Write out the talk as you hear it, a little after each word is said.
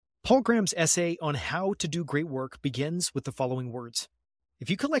Paul Graham's essay on how to do great work begins with the following words. If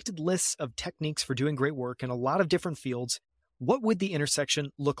you collected lists of techniques for doing great work in a lot of different fields, what would the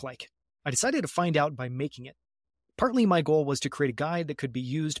intersection look like? I decided to find out by making it. Partly my goal was to create a guide that could be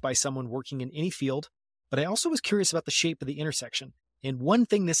used by someone working in any field, but I also was curious about the shape of the intersection. And one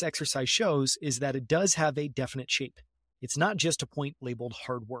thing this exercise shows is that it does have a definite shape. It's not just a point labeled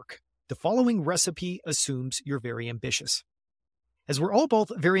hard work. The following recipe assumes you're very ambitious. As we're all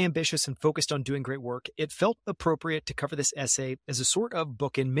both very ambitious and focused on doing great work, it felt appropriate to cover this essay as a sort of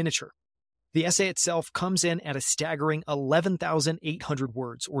book in miniature. The essay itself comes in at a staggering 11,800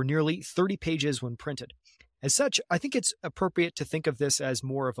 words, or nearly 30 pages when printed. As such, I think it's appropriate to think of this as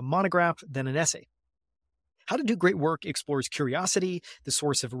more of a monograph than an essay. How to Do Great Work explores curiosity, the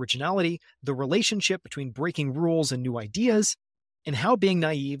source of originality, the relationship between breaking rules and new ideas, and how being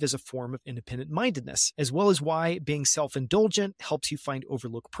naive is a form of independent-mindedness, as well as why being self-indulgent helps you find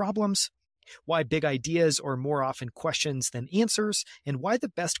overlooked problems, why big ideas are more often questions than answers, and why the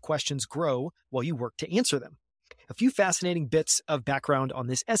best questions grow while you work to answer them. A few fascinating bits of background on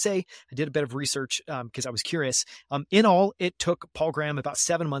this essay. I did a bit of research because I was curious. In all, it took Paul Graham about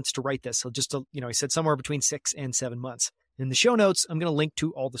 7 months to write this. So he said somewhere between 6 and 7 months. In the show notes, I'm going to link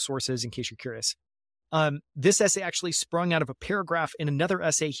to all the sources in case you're curious. This essay actually sprung out of a paragraph in another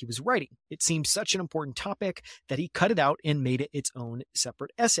essay he was writing. It seemed such an important topic that he cut it out and made it its own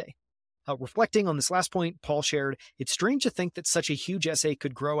separate essay. Reflecting on this last point, Paul shared, "It's strange to think that such a huge essay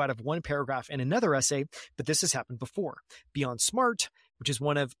could grow out of one paragraph in another essay, but this has happened before. Beyond Smart, which is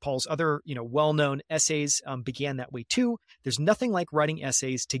one of Paul's other, well-known essays, began that way too. There's nothing like writing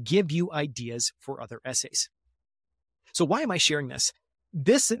essays to give you ideas for other essays." So why am I sharing this?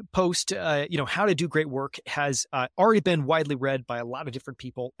 This post, how to do great work, has already been widely read by a lot of different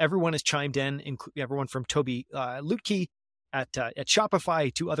people. Everyone has chimed in, everyone from Toby Lutke at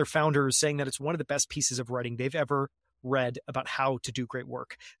Shopify to other founders, saying that it's one of the best pieces of writing they've ever read about how to do great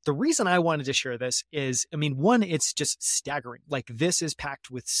work. The reason I wanted to share this is, one, it's just staggering. Like, this is packed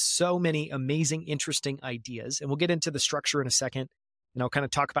with so many amazing, interesting ideas, and we'll get into the structure in a second, and I'll kind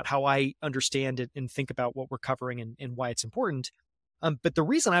of talk about how I understand it and think about what we're covering and why it's important. But the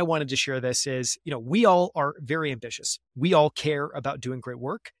reason I wanted to share this is, we all are very ambitious. We all care about doing great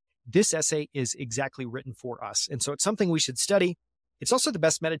work. This essay is exactly written for us. And so it's something we should study. It's also the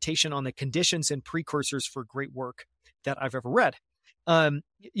best meditation on the conditions and precursors for great work that I've ever read. So I'm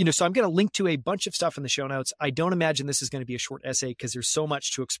going to link to a bunch of stuff in the show notes. I don't imagine this is going to be a short essay because there's so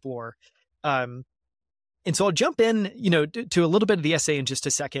much to explore. And so I'll jump in, to a little bit of the essay in just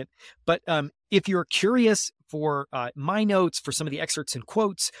a second. But if you're curious for my notes, for some of the excerpts and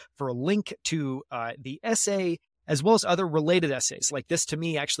quotes, for a link to the essay, as well as other related essays, like this to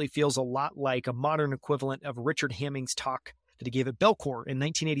me actually feels a lot like a modern equivalent of Richard Hamming's talk that he gave at Belcourt in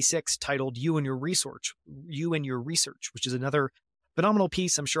 1986 titled You and Your Research, which is another phenomenal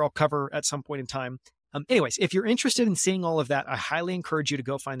piece I'm sure I'll cover at some point in time. Anyways, if you're interested in seeing all of that, I highly encourage you to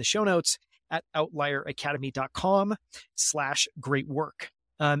go find the show notes at outlieracademy.com/greatwork.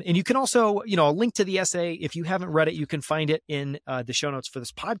 And you can also, I'll link to the essay. If you haven't read it, you can find it in the show notes for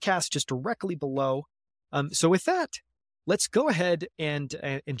this podcast, just directly below. So with that, let's go ahead and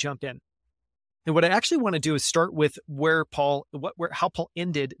jump in. And what I actually want to do is start with how Paul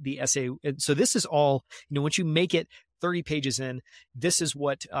ended the essay. And so this is all, once you make it 30 pages in, this is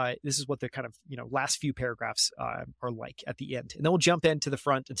what the kind of, last few paragraphs are like at the end. And then we'll jump into the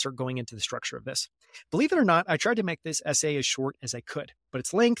front and start going into the structure of this. Believe it or not, I tried to make this essay as short as I could, but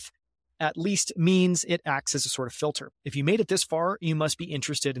its length at least means it acts as a sort of filter. If you made it this far, you must be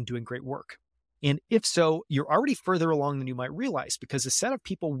interested in doing great work. And if so, you're already further along than you might realize, because the set of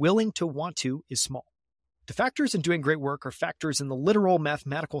people willing to want to is small. The factors in doing great work are factors in the literal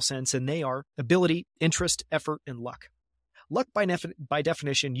mathematical sense, and they are ability, interest, effort, and luck. Luck, by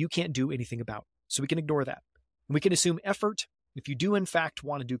definition, you can't do anything about, so we can ignore that. And we can assume effort. If you do, in fact,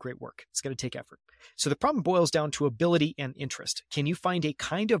 want to do great work, it's going to take effort. So the problem boils down to ability and interest. Can you find a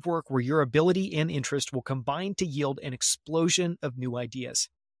kind of work where your ability and interest will combine to yield an explosion of new ideas?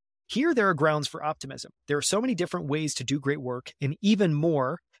 Here, there are grounds for optimism. There are so many different ways to do great work, and even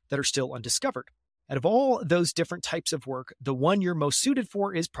more that are still undiscovered. Out of all those different types of work, the one you're most suited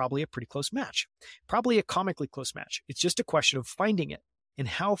for is probably a pretty close match, probably a comically close match. It's just a question of finding it and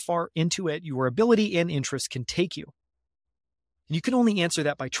how far into it your ability and interest can take you. And you can only answer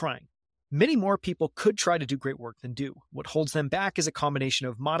that by trying. Many more people could try to do great work than do. What holds them back is a combination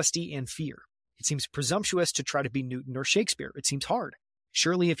of modesty and fear. It seems presumptuous to try to be Newton or Shakespeare. It seems hard.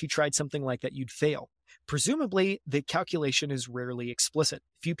 Surely if you tried something like that, you'd fail. Presumably, the calculation is rarely explicit.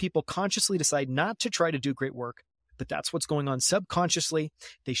 Few people consciously decide not to try to do great work, but that's what's going on subconsciously.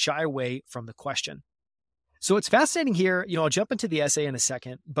 They shy away from the question. So what's fascinating here, I'll jump into the essay in a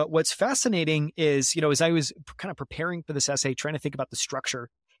second, but what's fascinating is, as I was kind of preparing for this essay, trying to think about the structure,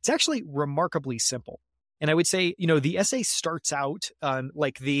 it's actually remarkably simple. And I would say, the essay starts out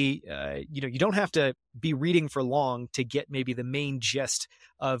you don't have to be reading for long to get maybe the main gist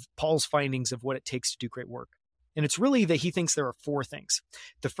of Paul's findings of what it takes to do great work. And it's really that he thinks there are 4 things.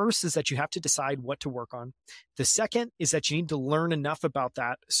 The first is that you have to decide what to work on. The second is that you need to learn enough about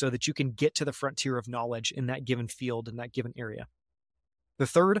that so that you can get to the frontier of knowledge in that given field, in that given area. The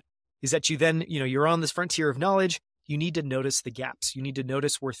third is that you then, you're on this frontier of knowledge. You need to notice the gaps. You need to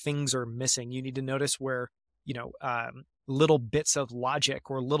notice where things are missing. You need to notice where, little bits of logic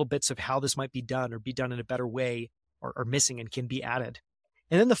or little bits of how this might be done or be done in a better way are missing and can be added.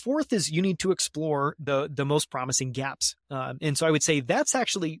 And then the fourth is you need to explore the most promising gaps. And so I would say that's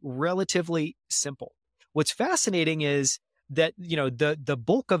actually relatively simple. What's fascinating is that, the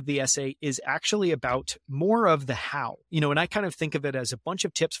bulk of the essay is actually about more of the how, and I kind of think of it as a bunch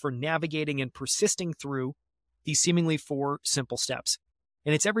of tips for navigating and persisting through these seemingly 4 simple steps.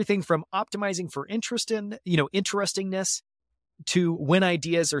 And it's everything from optimizing for interestingness, to when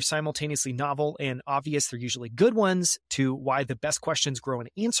ideas are simultaneously novel and obvious, they're usually good ones, to why the best questions grow in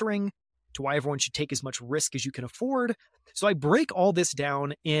answering, to why everyone should take as much risk as you can afford. So I break all this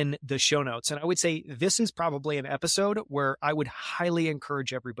down in the show notes. And I would say this is probably an episode where I would highly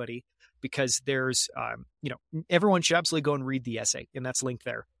encourage everybody, because there's, everyone should absolutely go and read the essay, and that's linked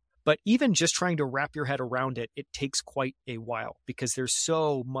there. But even just trying to wrap your head around it, it takes quite a while, because there's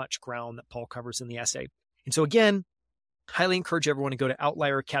so much ground that Paul covers in the essay. And so again, highly encourage everyone to go to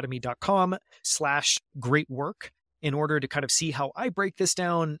outlieracademy.com/greatwork in order to kind of see how I break this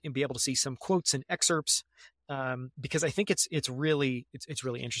down and be able to see some quotes and excerpts, because I think it's really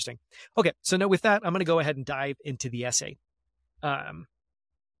interesting. Okay, so now with that, I'm going to go ahead and dive into the essay.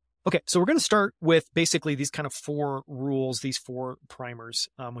 Okay, so we're going to start with basically these kind of 4 rules, these 4 primers,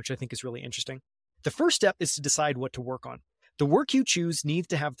 which I think is really interesting. The first step is to decide what to work on. The work you choose needs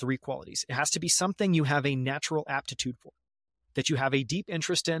to have 3 qualities. It has to be something you have a natural aptitude for, that you have a deep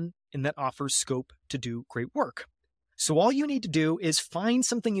interest in, and that offers scope to do great work. So all you need to do is find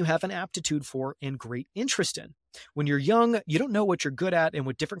something you have an aptitude for and great interest in. When you're young, you don't know what you're good at and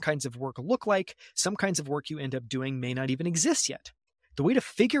what different kinds of work look like. Some kinds of work you end up doing may not even exist yet. The way to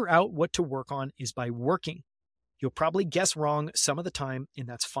figure out what to work on is by working. You'll probably guess wrong some of the time, and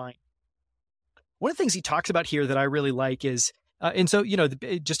that's fine. One of the things he talks about here that I really like is, and so,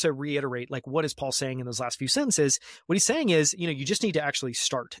 just to reiterate, like, what is Paul saying in those last few sentences? What he's saying is, you just need to actually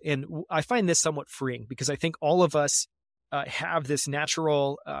start. And I find this somewhat freeing, because I think all of us have this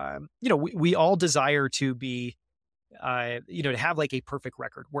natural, we all desire to be, to have like a perfect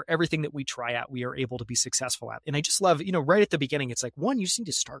record where everything that we try at, we are able to be successful at. And I just love, right at the beginning, it's like, one, you just need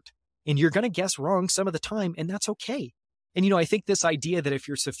to start, and you're going to guess wrong some of the time, and that's okay. And, I think this idea that if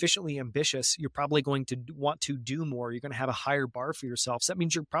you're sufficiently ambitious, you're probably going to want to do more. You're going to have a higher bar for yourself. So that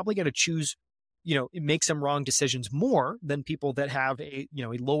means you're probably going to choose, make some wrong decisions more than people that have a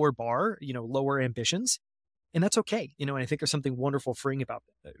lower bar, lower ambitions. And that's okay. And I think there's something wonderfully freeing about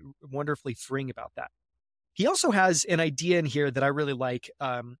that. He also has an idea in here that I really like,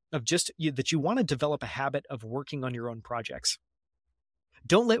 of just that you want to develop a habit of working on your own projects.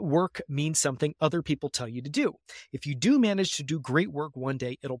 Don't let work mean something other people tell you to do. If you do manage to do great work one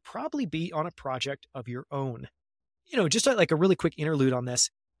day, it'll probably be on a project of your own. Just like a really quick interlude on this,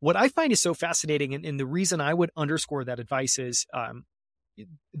 what I find is so fascinating, and the reason I would underscore that advice is,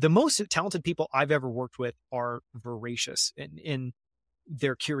 the most talented people I've ever worked with are voracious in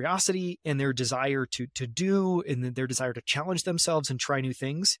their curiosity and their desire to do, and their desire to challenge themselves and try new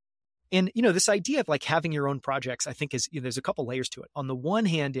things. And, this idea of like having your own projects, I think is, there's a couple layers to it. On the one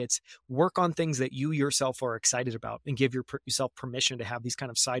hand, it's work on things that you yourself are excited about and give yourself permission to have these kind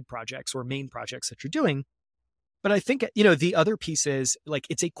of side projects or main projects that you're doing. But I think, the other piece is like,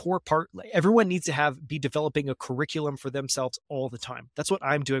 it's a core part. Like, everyone needs to be developing a curriculum for themselves all the time. That's what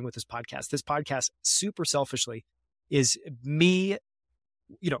I'm doing with this podcast. This podcast, super selfishly, is me.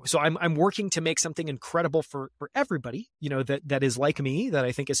 So I'm working to make something incredible for everybody, that is like me, that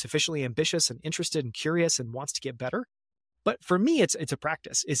I think is sufficiently ambitious and interested and curious and wants to get better. But for me, it's a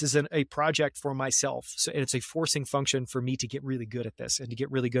practice. This is a project for myself. So it's a forcing function for me to get really good at this and to get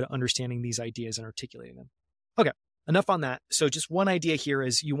really good at understanding these ideas and articulating them. Okay, enough on that. So just one idea here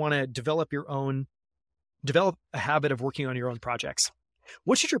is you want to develop a habit of working on your own projects.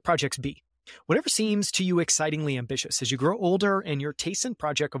 What should your projects be? Whatever seems to you excitingly ambitious. As you grow older and your taste in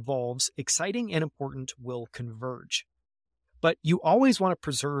project evolves, exciting and important will converge. But you always want to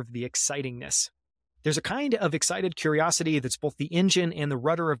preserve the excitingness. There's a kind of excited curiosity that's both the engine and the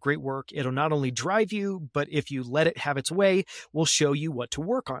rudder of great work. It'll not only drive you, but if you let it have its way, will show you what to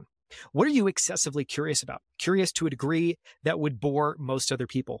work on. What are you excessively curious about? Curious to a degree that would bore most other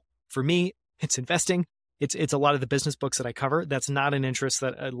people. For me, it's investing. It's a lot of the business books that I cover. That's not an interest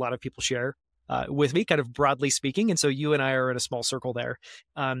that a lot of people share with me, kind of broadly speaking. And so you and I are in a small circle there.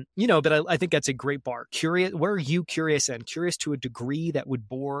 But I think that's a great bar. Curious. What are you curious in? Curious to a degree that would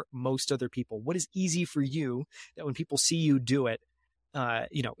bore most other people. What is easy for you that when people see you do it,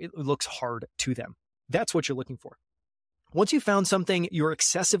 it looks hard to them? That's what you're looking for. Once you've found something you're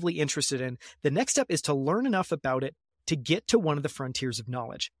excessively interested in, the next step is to learn enough about it to get to one of the frontiers of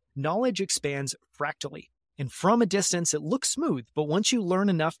knowledge. Knowledge expands fractally. And from a distance, it looks smooth, but once you learn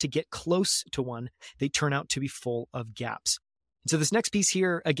enough to get close to one, they turn out to be full of gaps. And so this next piece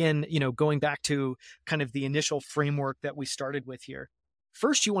here, again, going back to kind of the initial framework that we started with here.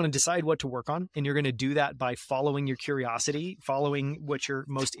 First, you want to decide what to work on, and you're going to do that by following your curiosity, following what you're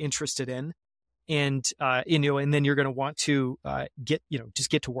most interested in. And then you're going to want to just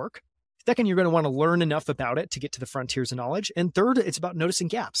get to work. Second, you're going to want to learn enough about it to get to the frontiers of knowledge. And third, it's about noticing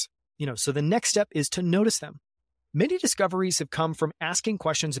gaps. So the next step is to notice them. Many discoveries have come from asking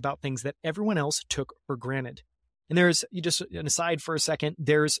questions about things that everyone else took for granted. And there's, just an aside for a second,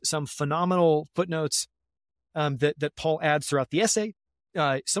 there's some phenomenal footnotes that Paul adds throughout the essay.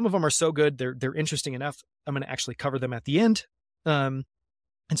 Some of them are so good, they're interesting enough. I'm going to actually cover them at the end. And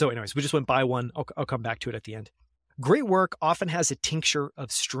so anyways, we just went by one. I'll come back to it at the end. Great work often has a tincture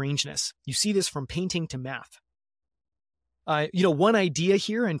of strangeness. You see this from painting to math. One idea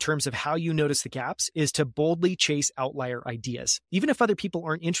here in terms of how you notice the gaps is to boldly chase outlier ideas, even if other people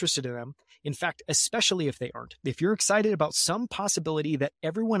aren't interested in them. In fact, especially if they aren't. If you're excited about some possibility that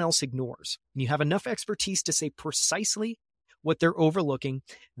everyone else ignores, and you have enough expertise to say precisely what they're overlooking,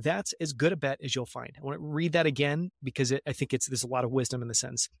 that's as good a bet as you'll find. I want to read that again because I think there's a lot of wisdom in the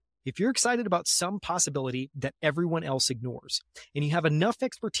sense. If you're excited about some possibility that everyone else ignores, and you have enough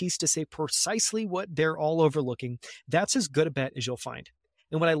expertise to say precisely what they're all overlooking, that's as good a bet as you'll find.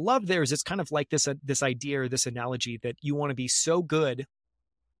 And what I love there is it's kind of like this idea or this analogy that you want to be so good.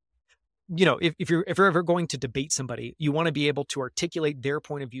 If you're ever going to debate somebody, you want to be able to articulate their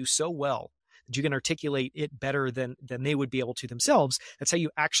point of view so well that you can articulate it better than they would be able to themselves. That's how you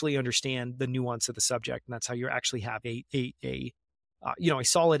actually understand the nuance of the subject, and that's how you actually have a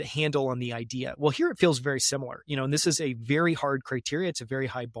solid handle on the idea. Well, here it feels very similar, and this is a very hard criteria. It's a very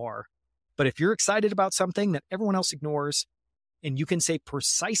high bar. But if you're excited about something that everyone else ignores, and you can say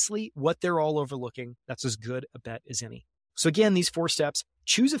precisely what they're all overlooking, that's as good a bet as any. So again, these 4 steps: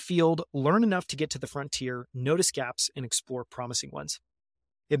 choose a field, learn enough to get to the frontier, notice gaps, and explore promising ones.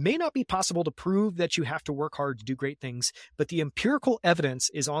 It may not be possible to prove that you have to work hard to do great things, but the empirical evidence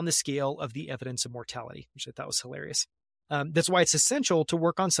is on the scale of the evidence of mortality, which I thought was hilarious. That's why it's essential to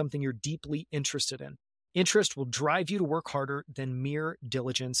work on something you're deeply interested in. Interest will drive you to work harder than mere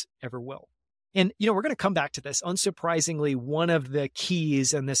diligence ever will. And, we're going to come back to this. Unsurprisingly, one of the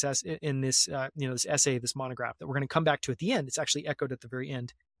keys in this essay, this monograph that we're going to come back to at the end, it's actually echoed at the very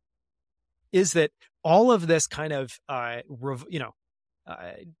end, is that all of this kind of,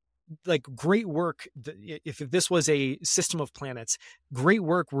 like great work, if this was a system of planets, great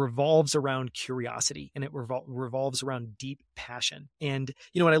work revolves around curiosity, and it revolves around deep passion. And,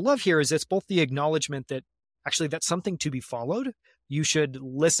 what I love here is it's both the acknowledgement that actually that's something to be followed. You should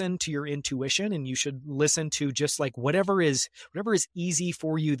listen to your intuition, and you should listen to just like whatever is easy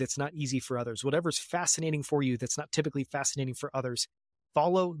for you that's not easy for others, whatever's fascinating for you that's not typically fascinating for others.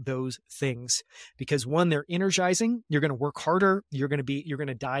 Follow those things, because one, they're energizing. You're going to work harder. You're going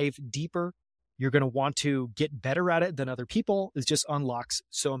to dive deeper. You're going to want to get better at it than other people. It just unlocks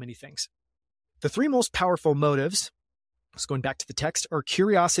so many things. The 3 most powerful motives, just going back to the text, are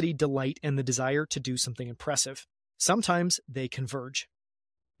curiosity, delight, and the desire to do something impressive. Sometimes they converge.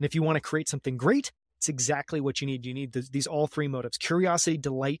 And if you want to create something great, it's exactly what you need. You need these all 3 motives: curiosity,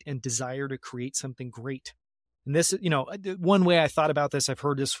 delight, and desire to create something great. And this, one way I thought about this, I've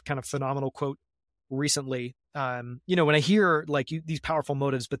heard this kind of phenomenal quote recently. When I hear these powerful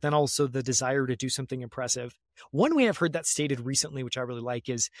motives, but then also the desire to do something impressive. One way I've heard that stated recently, which I really like,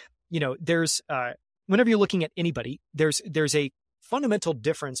 is, there's, whenever you're looking at anybody, there's a fundamental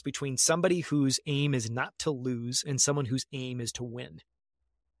difference between somebody whose aim is not to lose and someone whose aim is to win.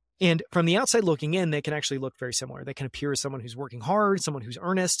 And from the outside looking in, they can actually look very similar. They can appear as someone who's working hard, someone who's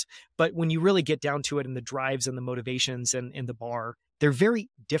earnest. But when you really get down to it, and the drives and the motivations and the bar, they're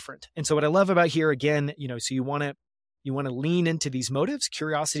very different. And so what I love about here, again, so you want to You want to lean into these motives,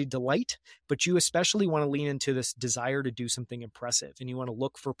 curiosity, delight, but you especially want to lean into this desire to do something impressive. And you want to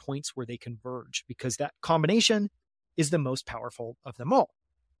look for points where they converge because that combination is the most powerful of them all.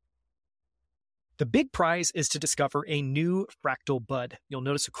 The big prize is to discover a new fractal bud. You'll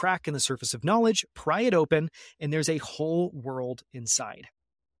notice a crack in the surface of knowledge, pry it open, and there's a whole world inside.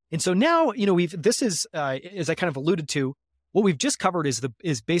 And so now, this is, as I kind of alluded to, what we've just covered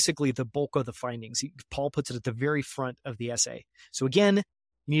is basically the bulk of the findings. Paul puts it at the very front of the essay. So again, you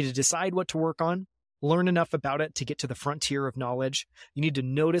need to decide what to work on, learn enough about it to get to the frontier of knowledge. You need to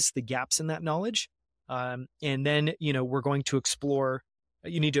notice the gaps in that knowledge. And then, we're going to explore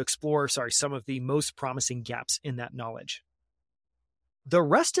some of the most promising gaps in that knowledge. The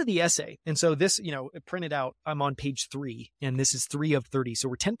rest of the essay, and so this, printed out, I'm on page 3, and this is 3 of 30. So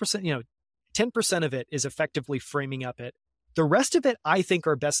we're 10%, 10% of it is effectively framing up it. The rest of it, I think,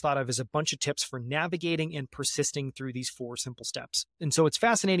 are best thought of as a bunch of tips for navigating and persisting through these 4 simple steps. And so what's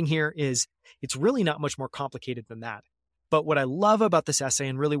fascinating here is it's really not much more complicated than that. But what I love about this essay,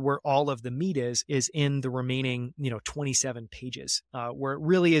 and really where all of the meat is in the remaining, 27 pages, where it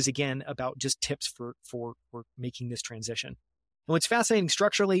really is, again, about just tips for making this transition. And what's fascinating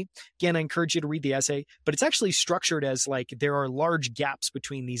structurally, again, I encourage you to read the essay, but it's actually structured as like there are large gaps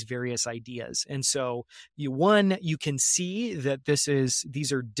between these various ideas. And so you can see that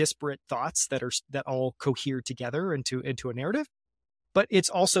these are disparate thoughts that all cohere together into a narrative. But it's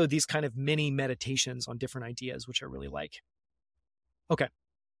also these kind of mini meditations on different ideas, which I really like. Okay,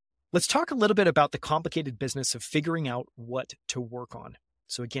 let's talk a little bit about the complicated business of figuring out what to work on.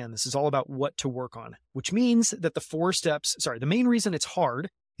 So again, this is all about what to work on, which means that the main reason it's hard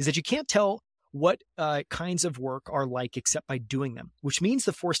is that you can't tell what kinds of work are like except by doing them, which means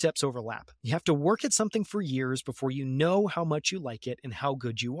the 4 steps overlap. You have to work at something for years before you know how much you like it and how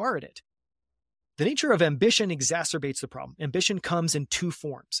good you are at it. The nature of ambition exacerbates the problem. Ambition comes in 2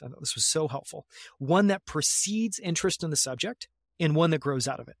 forms. I thought this was so helpful. One that precedes interest in the subject and one that grows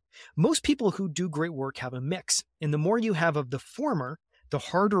out of it. Most people who do great work have a mix. And the more you have of the former, the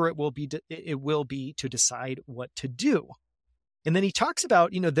harder it will be to decide what to do. And then he talks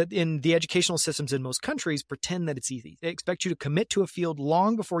about, that in the educational systems in most countries pretend that it's easy. They expect you to commit to a field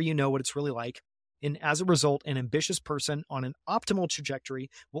long before you know what it's really like. And as a result, an ambitious person on an optimal trajectory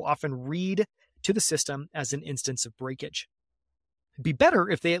will often read to the system as an instance of breakage. It'd be better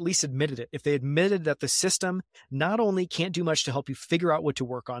if they at least admitted it, if they admitted that the system not only can't do much to help you figure out what to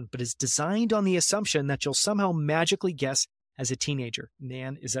work on, but is designed on the assumption that you'll somehow magically guess as a teenager.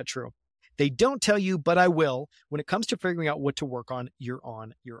 Man, is that true? They don't tell you, but I will. When it comes to figuring out what to work on, you're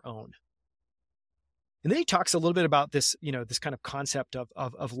on your own. And then he talks a little bit about this, this kind of concept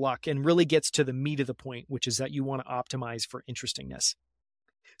of luck, and really gets to the meat of the point, which is that you want to optimize for interestingness.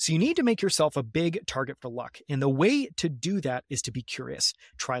 So you need to make yourself a big target for luck. And the way to do that is to be curious.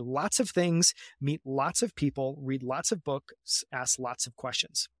 Try lots of things, meet lots of people, read lots of books, ask lots of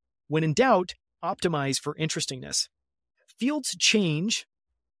questions. When in doubt, optimize for interestingness. Fields change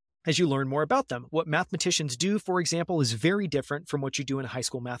as you learn more about them. What mathematicians do, for example, is very different from what you do in a high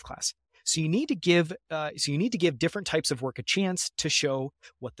school math class. So you need to give different types of work a chance to show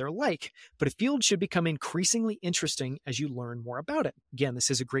what they're like. But a field should become increasingly interesting as you learn more about it. Again,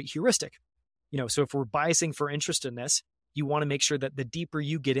 this is a great heuristic. So if we're biasing for interestedness, you want to make sure that the deeper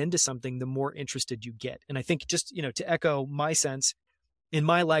you get into something, the more interested you get. And I think just, to echo my sense, in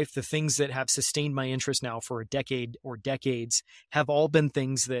my life, the things that have sustained my interest now for a decade or decades have all been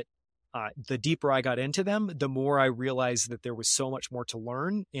things that the deeper I got into them, the more I realized that there was so much more to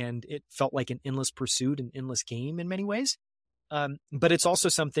learn, and it felt like an endless pursuit, an endless game in many ways. But it's also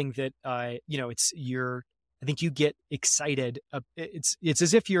something that, I think you get excited. It's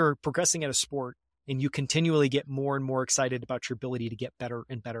as if you're progressing at a sport and you continually get more and more excited about your ability to get better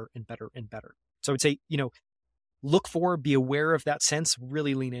and better and better and better. So I would say, be aware of that sense,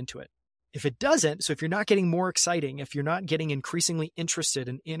 really lean into it. If it doesn't, so if you're not getting more exciting, if you're not getting increasingly interested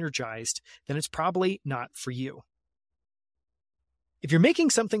and energized, then it's probably not for you. If you're making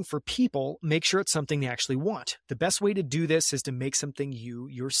something for people, make sure it's something they actually want. The best way to do this is to make something you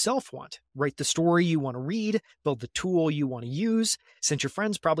yourself want. Write the story you want to read, build the tool you want to use. Since your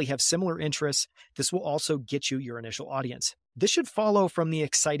friends probably have similar interests, this will also get you your initial audience. This should follow from the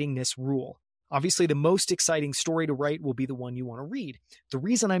excitingness rule. Obviously, the most exciting story to write will be the one you want to read. The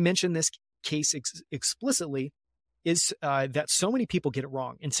reason I mention this case explicitly is that so many people get it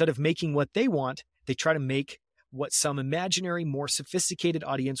wrong. Instead of making what they want, they try to make what some imaginary, more sophisticated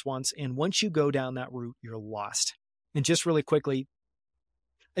audience wants. And once you go down that route, you're lost. And just really quickly,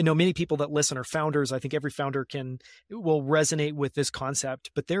 I know many people that listen are founders. I think every founder will resonate with this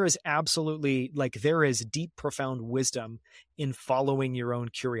concept, but there is absolutely there is deep, profound wisdom in following your own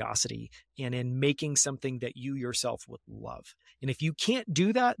curiosity and in making something that you yourself would love. And if you can't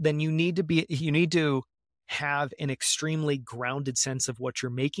do that, then you need to have an extremely grounded sense of what you're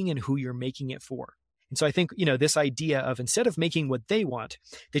making and who you're making it for. And so I think, this idea of instead of making what they want,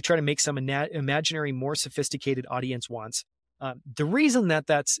 they try to make some imaginary, more sophisticated audience wants. The reason that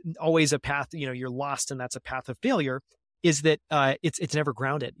that's always a path, you're lost and that's a path of failure is that it's never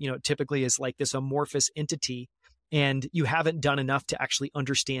grounded. It typically is like this amorphous entity, and you haven't done enough to actually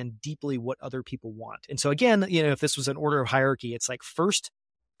understand deeply what other people want. And so again, if this was an order of hierarchy, it's like first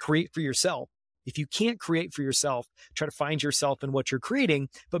create for yourself. If you can't create for yourself, try to find yourself in what you're creating,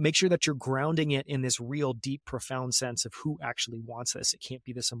 but make sure that you're grounding it in this real, deep, profound sense of who actually wants this. It can't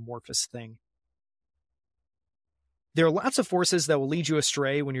be this amorphous thing. There are lots of forces that will lead you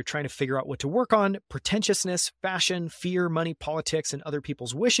astray when you're trying to figure out what to work on: pretentiousness, fashion, fear, money, politics, and other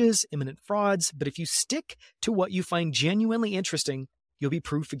people's wishes, imminent frauds. But if you stick to what you find genuinely interesting, you'll be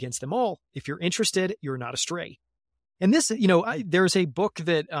proof against them all. If you're interested, you're not astray. And this, there's a book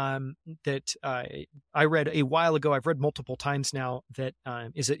that I read a while ago. I've read multiple times now. That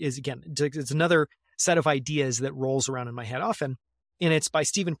is again, it's another set of ideas that rolls around in my head often. And it's by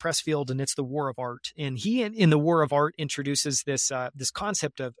Steven Pressfield, and it's The War of Art. And he, in The War of Art, introduces this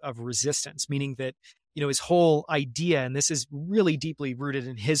concept of resistance, meaning that, his whole idea, and this is really deeply rooted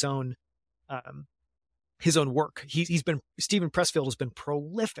in his own work. Steven Pressfield has been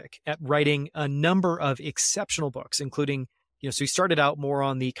prolific at writing a number of exceptional books, including, so he started out more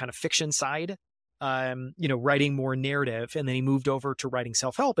on the kind of fiction side, writing more narrative, and then he moved over to writing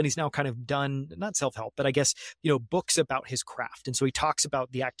self-help, and he's now kind of done, not self-help, but I guess, books about his craft. And so he talks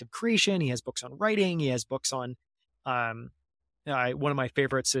about the act of creation. He has books on writing. He has books on, one of my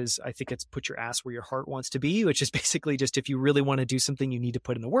favorites is, I think it's Put Your Ass Where Your Heart Wants to Be, which is basically just, if you really want to do something, you need to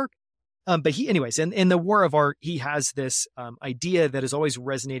put in the work. But in The War of Art, he has this idea that has always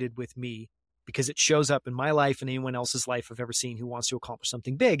resonated with me, because it shows up in my life and anyone else's life I've ever seen who wants to accomplish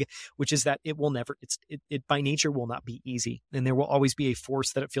something big, which is that it by nature will not be easy. And there will always be a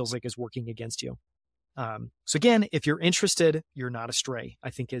force that it feels like is working against you. So again, if you're interested, you're not astray, I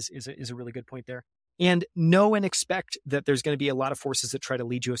think is a really good point there. And know and expect that there's going to be a lot of forces that try to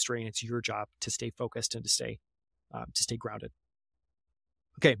lead you astray, and it's your job to stay focused and to stay grounded.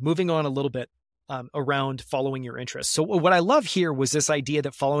 Okay, moving on a little bit around following your interests. So what I love here was this idea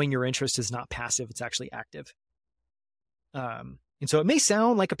that following your interest is not passive, it's actually active. And so it may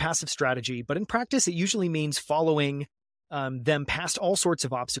sound like a passive strategy, but in practice, it usually means following them past all sorts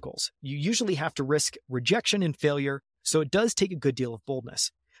of obstacles. You usually have to risk rejection and failure, so it does take a good deal of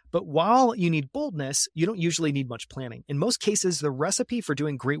boldness. But while you need boldness, you don't usually need much planning. In most cases, the recipe for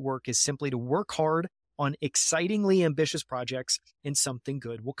doing great work is simply to work hard on excitingly ambitious projects, and something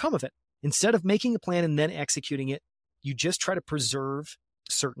good will come of it. Instead of making a plan and then executing it, you just try to preserve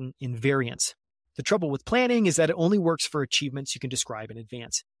certain invariants. The trouble with planning is that it only works for achievements you can describe in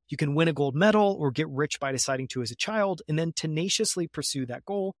advance. You can win a gold medal or get rich by deciding to as a child and then tenaciously pursue that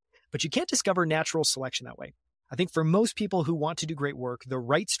goal, but you can't discover natural selection that way. I think for most people who want to do great work, the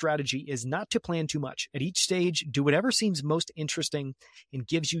right strategy is not to plan too much. At each stage, do whatever seems most interesting and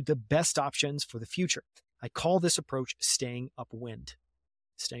gives you the best options for the future. I call this approach staying upwind.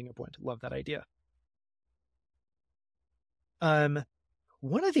 Staying upwind. Love that idea. One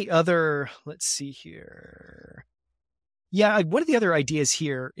of the other, let's see here. Yeah, one of the other ideas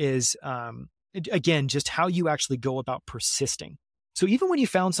here is, again, just how you actually go about persisting. So even when you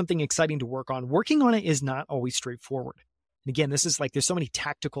found something exciting to work on, working on it is not always straightforward. And again, this is there's so many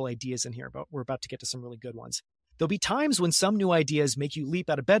tactical ideas in here, but we're about to get to some really good ones. There'll be times when some new ideas make you leap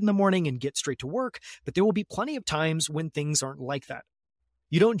out of bed in the morning and get straight to work, but there will be plenty of times when things aren't like that.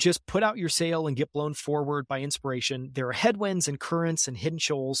 You don't just put out your sail and get blown forward by inspiration. There are headwinds and currents and hidden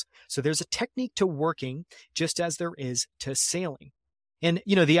shoals. So there's a technique to working just as there is to sailing. And,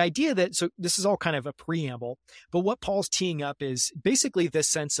 the idea that, so this is all kind of a preamble, but what Paul's teeing up is basically this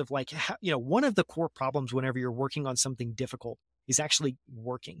sense of one of the core problems whenever you're working on something difficult is actually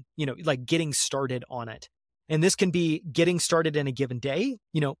working, getting started on it. And this can be getting started in a given day.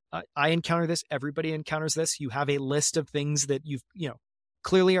 I encounter this. Everybody encounters this. You have a list of things that you've,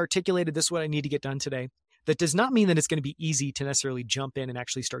 clearly articulated. This is what I need to get done today. That does not mean that it's going to be easy to necessarily jump in and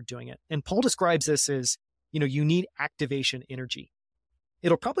actually start doing it. And Paul describes this as, you need activation energy.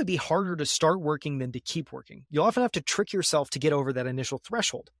 It'll probably be harder to start working than to keep working. You'll often have to trick yourself to get over that initial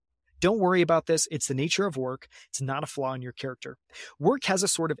threshold. Don't worry about this. It's the nature of work. It's not a flaw in your character. Work has a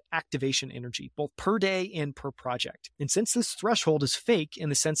sort of activation energy, both per day and per project. And since this threshold is fake in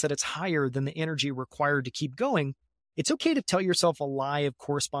the sense that it's higher than the energy required to keep going, it's okay to tell yourself a lie of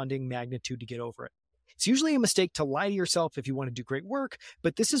corresponding magnitude to get over it. It's usually a mistake to lie to yourself if you want to do great work,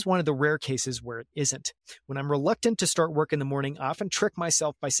 but this is one of the rare cases where it isn't. When I'm reluctant to start work in the morning, I often trick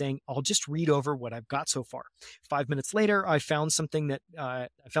myself by saying, I'll just read over what I've got so far. 5 minutes later, I found something that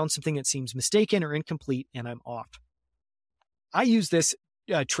seems mistaken or incomplete, and I'm off. I use this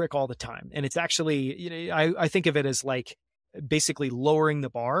trick all the time, and it's actually, I think of it as like basically lowering the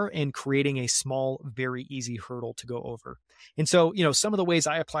bar and creating a small, very easy hurdle to go over. And so, some of the ways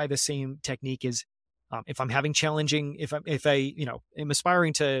I apply the same technique is if I'm having challenging, if I am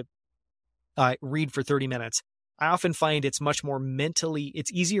aspiring to read for 30 minutes, I often find it's much more mentally,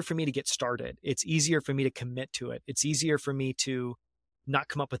 it's easier for me to get started. It's easier for me to commit to it. It's easier for me to not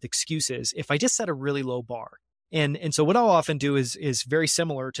come up with excuses if I just set a really low bar. And so what I'll often do is very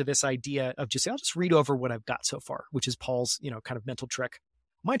similar to this idea of just, I'll just read over what I've got so far, which is Paul's, kind of mental trick.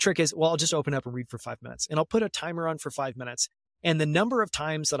 My trick is, I'll just open up and read for 5 minutes, and I'll put a timer on for 5 minutes. And the number of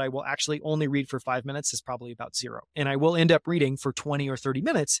times that I will actually only read for 5 minutes is probably about 0. And I will end up reading for 20 or 30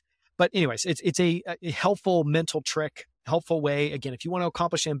 minutes. But anyways, it's a helpful mental trick, helpful way. Again, if you want to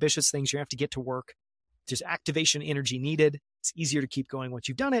accomplish ambitious things, you have to get to work. There's activation energy needed. It's easier to keep going once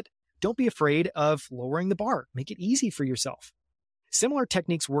you've done it. Don't be afraid of lowering the bar. Make it easy for yourself. Similar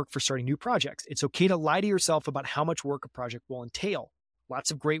techniques work for starting new projects. It's okay to lie to yourself about how much work a project will entail.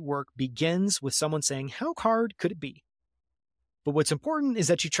 Lots of great work begins with someone saying, how hard could it be? But what's important is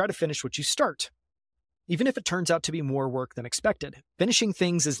that you try to finish what you start, even if it turns out to be more work than expected. Finishing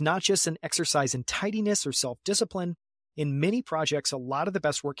things is not just an exercise in tidiness or self-discipline. In many projects, a lot of the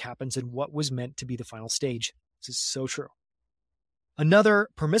best work happens in what was meant to be the final stage. This is so true. Another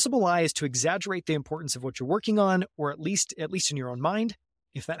permissible lie is to exaggerate the importance of what you're working on, or at least in your own mind.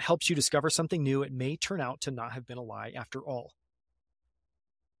 If that helps you discover something new, it may turn out to not have been a lie after all.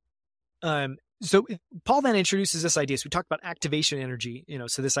 So Paul then introduces this idea. So we talked about activation energy,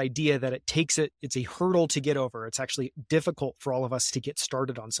 so this idea that it's a hurdle to get over. It's actually difficult for all of us to get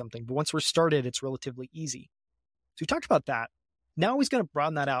started on something. But once we're started, it's relatively easy. So we talked about that. Now he's going to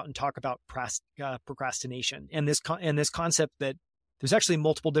broaden that out and talk about procrastination and this concept that there's actually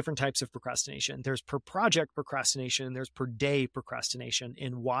multiple different types of procrastination. There's per project procrastination, and there's per day procrastination,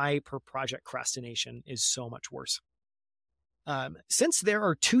 and why per project procrastination is so much worse. Since there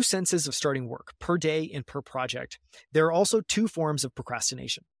are two senses of starting work, per day and per project, there are also two forms of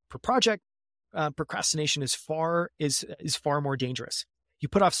procrastination. Per project, procrastination is far more dangerous. You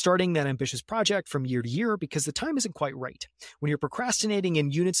put off starting that ambitious project from year to year because the time isn't quite right. When you're procrastinating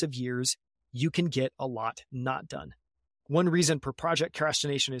in units of years, you can get a lot not done. One reason per project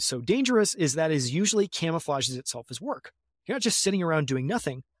procrastination is so dangerous is that it usually camouflages itself as work. You're not just sitting around doing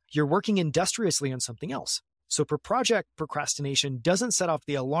nothing. You're working industriously on something else. So per project procrastination doesn't set off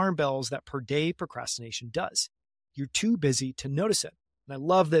the alarm bells that per day procrastination does. You're too busy to notice it. And I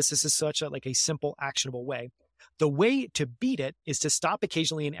love this. This is such a simple, actionable way. The way to beat it is to stop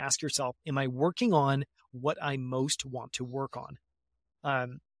occasionally and ask yourself, am I working on what I most want to work on?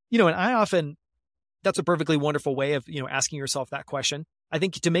 And I often, that's a perfectly wonderful way of, asking yourself that question. I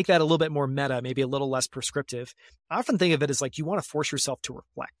think to make that a little bit more meta, maybe a little less prescriptive, I often think of it as like you want to force yourself to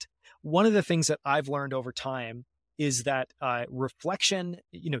reflect. One of the things that I've learned over time is that reflection,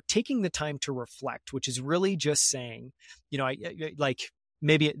 taking the time to reflect, which is really just saying,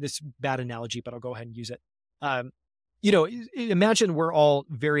 maybe this is a bad analogy, but I'll go ahead and use it. Imagine we're all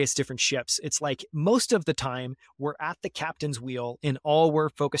various different ships. It's like most of the time we're at the captain's wheel and all we're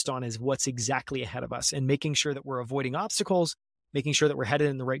focused on is what's exactly ahead of us and making sure that we're avoiding obstacles, making sure that we're headed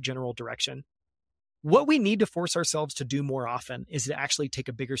in the right general direction. What we need to force ourselves to do more often is to actually take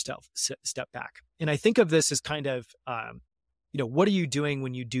a bigger step back. And I think of this as kind of, what are you doing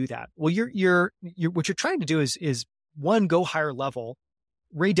when you do that? Well, you're what you're trying to do is one, go higher level.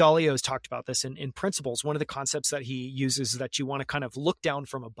 Ray Dalio has talked about this in Principles. One of the concepts that he uses is that you want to kind of look down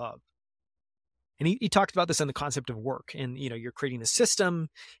from above. And he talked about this in the concept of work. And, you're creating a system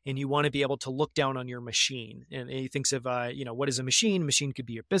and you want to be able to look down on your machine. And he thinks of, what is a machine? Machine could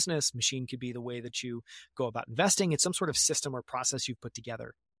be your business. Machine could be the way that you go about investing. It's some sort of system or process you've put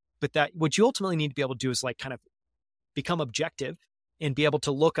together. But that what you ultimately need to be able to do is kind of become objective and be able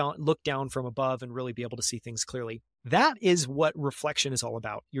to look down from above and really be able to see things clearly. That is what reflection is all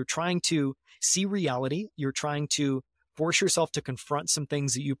about. You're trying to see reality. You're trying to force yourself to confront some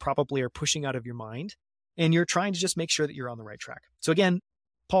things that you probably are pushing out of your mind. And you're trying to just make sure that you're on the right track. So again,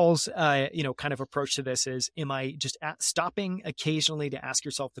 Paul's, kind of approach to this is, am I just stopping occasionally to ask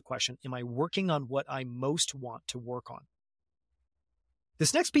yourself the question, am I working on what I most want to work on?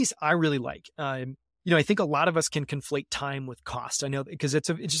 This next piece I really like. I think a lot of us can conflate time with cost. I know because it's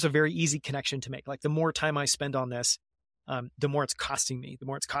just a very easy connection to make. Like the more time I spend on this, the more it's costing me,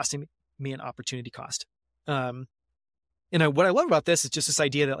 an opportunity cost. What I love about this is just this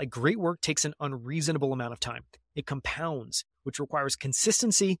idea that like great work takes an unreasonable amount of time. It compounds, which requires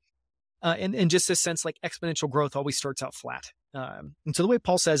consistency, and just this sense like exponential growth always starts out flat. And so the way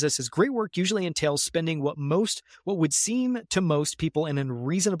Paul says this is great work usually entails spending what would seem to most people an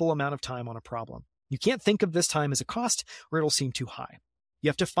unreasonable amount of time on a problem. You can't think of this time as a cost or it'll seem too high. You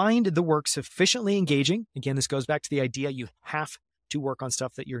have to find the work sufficiently engaging. Again, this goes back to the idea you have to work on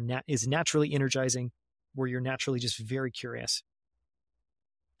stuff that is naturally energizing, where you're naturally just very curious.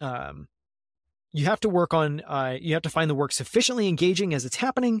 You have to find the work sufficiently engaging as it's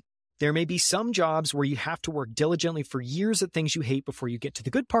happening. There may be some jobs where you have to work diligently for years at things you hate before you get to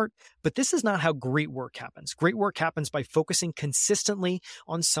the good part, but this is not how great work happens. Great work happens by focusing consistently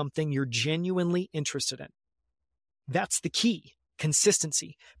on something you're genuinely interested in. That's the key.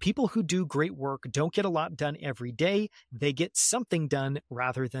 Consistency. People who do great work don't get a lot done every day. They get something done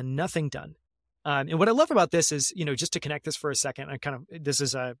rather than nothing done. And what I love about this is, just to connect this for a second,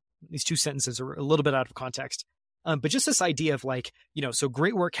 these two sentences are a little bit out of context. But just this idea of like, so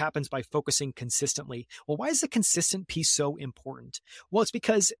great work happens by focusing consistently. Well, why is the consistent piece so important? Well, it's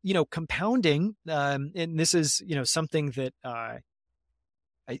because, compounding, and this is, something that,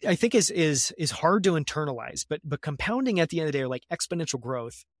 I think is hard to internalize, but compounding at the end of the day, or like exponential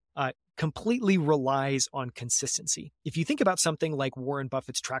growth, completely relies on consistency. If you think about something like Warren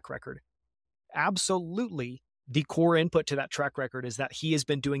Buffett's track record, absolutely the core input to that track record is that he has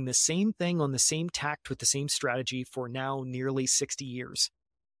been doing the same thing on the same tact with the same strategy for now nearly 60 years.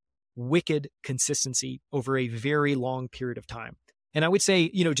 Wicked consistency over a very long period of time. And I would say,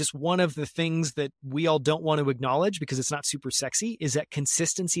 just one of the things that we all don't want to acknowledge because it's not super sexy is that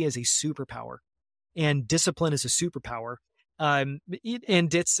consistency is a superpower and discipline is a superpower. And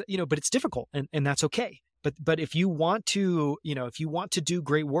it's, but it's difficult and that's okay. But if you want to do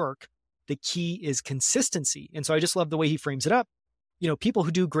great work, the key is consistency. And so I just love the way he frames it up. People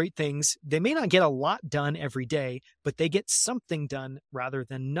who do great things, they may not get a lot done every day, but they get something done rather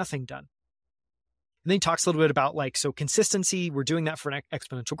than nothing done. And then he talks a little bit about so consistency, we're doing that for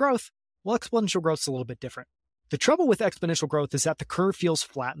exponential growth. Well, exponential growth is a little bit different. The trouble with exponential growth is that the curve feels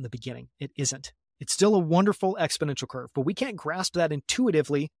flat in the beginning. It isn't. It's still a wonderful exponential curve, but we can't grasp that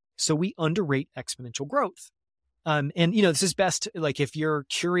intuitively, so we underrate exponential growth. This is best, if you're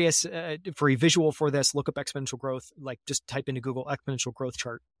curious for a visual for this, look up exponential growth, just type into Google exponential growth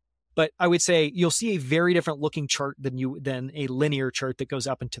chart. But I would say you'll see a very different looking chart than a linear chart that goes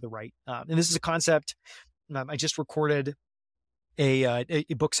up and to the right. And this is a concept. I just recorded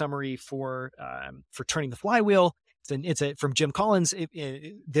a book summary for Turning the Flywheel. It's from Jim Collins.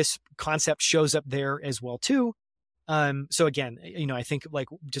 This concept shows up there as well too. So again, I think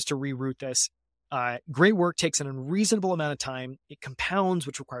just to reroute this, great work takes an unreasonable amount of time. It compounds,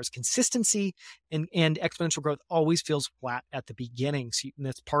 which requires consistency, and exponential growth always feels flat at the beginning. So and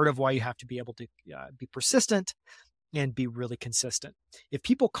that's part of why you have to be able to be persistent and be really consistent. If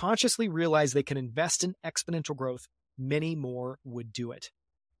people consciously realize they can invest in exponential growth, many more would do it.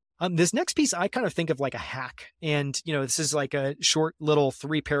 This next piece, I kind of think of like a hack. And, this is like a short little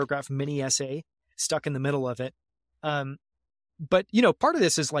 3-paragraph mini essay stuck in the middle of it. But, part of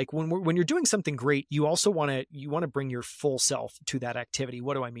this is when you're doing something great, you also want to bring your full self to that activity.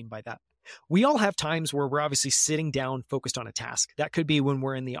 What do I mean by that? We all have times where we're obviously sitting down focused on a task. That could be when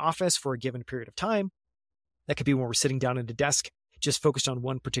we're in the office for a given period of time. That could be when we're sitting down at a desk, just focused on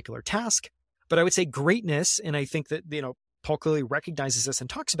one particular task. But I would say greatness, and I think that, Paul clearly recognizes this and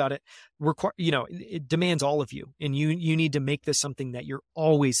talks about it, it demands all of you. And you need to make this something that you're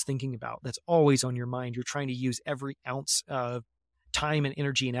always thinking about, that's always on your mind. You're trying to use every ounce of time and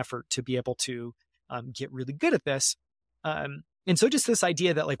energy and effort to be able to get really good at this. And so just this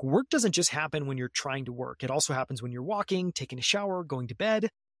idea that work doesn't just happen when you're trying to work. It also happens when you're walking, taking a shower, going to bed.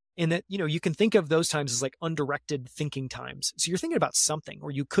 And that, you can think of those times as undirected thinking times. So you're thinking about something, or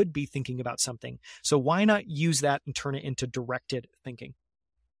you could be thinking about something. So why not use that and turn it into directed thinking?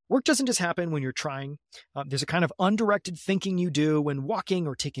 Work doesn't just happen when you're trying. There's a kind of undirected thinking you do when walking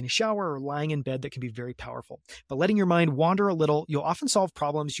or taking a shower or lying in bed that can be very powerful. But letting your mind wander a little, you'll often solve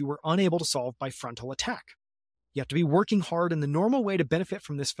problems you were unable to solve by frontal attack. You have to be working hard in the normal way to benefit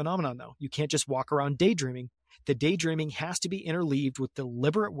from this phenomenon, though. You can't just walk around daydreaming. The daydreaming has to be interleaved with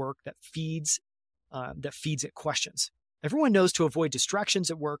deliberate work that feeds it questions. Everyone knows to avoid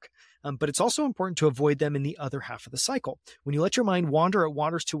distractions at work, but it's also important to avoid them in the other half of the cycle. When you let your mind wander, it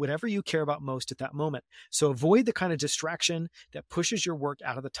wanders to whatever you care about most at that moment. So avoid the kind of distraction that pushes your work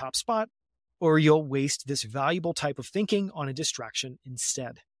out of the top spot, or you'll waste this valuable type of thinking on a distraction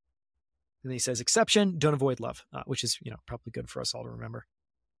instead. And then he says, exception, don't avoid love, which is, probably good for us all to remember.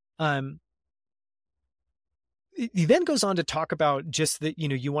 He then goes on to talk about just that,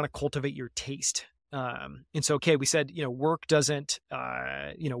 you want to cultivate your taste. And so, okay, we said, work doesn't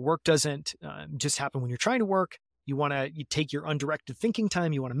just happen when you're trying to work. You take your undirected thinking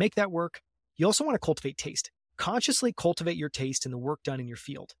time. You want to make that work. You also want to cultivate taste. Consciously cultivate your taste in the work done in your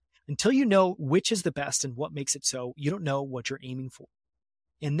field. Until you know which is the best and what makes it so, you don't know what you're aiming for.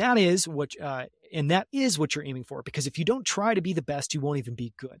 And that is what you're aiming for, because if you don't try to be the best, you won't even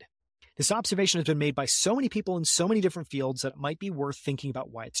be good. This observation has been made by so many people in so many different fields that it might be worth thinking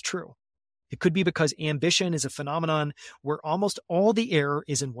about why it's true. It could be because ambition is a phenomenon where almost all the air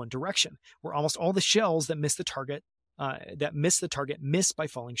is in one direction, where almost all the shells that miss the target miss by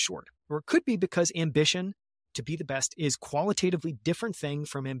falling short. Or it could be because ambition to be the best is qualitatively different thing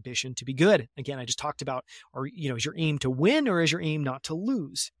from ambition to be good. Again, I just talked about, is your aim to win or is your aim not to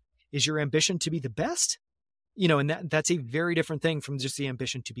lose? Is your ambition to be the best? And that's a very different thing from just the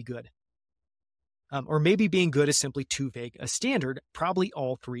ambition to be good. Or maybe being good is simply too vague a standard. Probably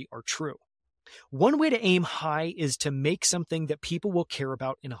all three are true. One way to aim high is to make something that people will care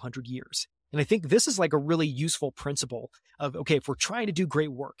about in 100 years. And I think this is like a really useful principle of, okay, if we're trying to do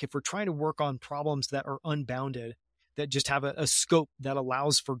great work, if we're trying to work on problems that are unbounded, that just have a scope that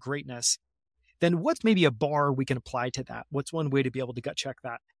allows for greatness, then what's maybe a bar we can apply to that? What's one way to be able to gut check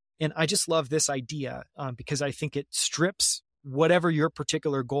that? And I just love this idea because I think it strips whatever your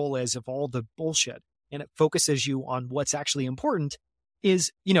particular goal is of all the bullshit, and it focuses you on what's actually important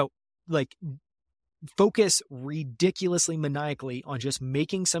is, focus ridiculously maniacally on just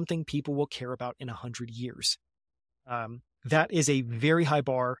making something people will care about in 100 years. That is a very high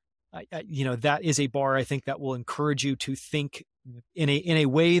bar. That is a bar I think that will encourage you to think in a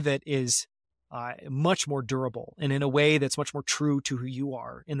way that is much more durable, and in a way that's much more true to who you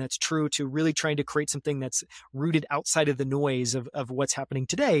are. And that's true to really trying to create something that's rooted outside of the noise of what's happening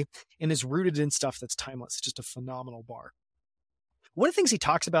today and is rooted in stuff that's timeless. Just a phenomenal bar. One of the things he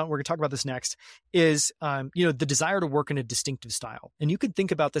talks about, and we're going to talk about this next, is, the desire to work in a distinctive style. And you could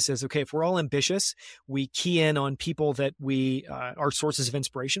think about this as, okay, if we're all ambitious, we key in on people that we are sources of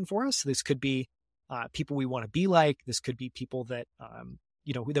inspiration for us. This could be people we want to be like. This could be people that,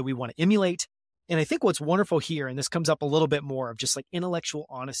 that we want to emulate. And I think what's wonderful here, and this comes up a little bit more of just like intellectual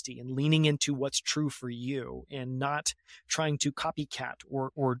honesty and leaning into what's true for you and not trying to copycat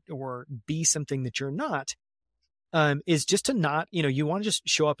or be something that you're not, is just to not, you want to just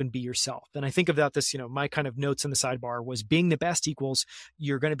show up and be yourself. And I think about this, my kind of notes in the sidebar was being the best equals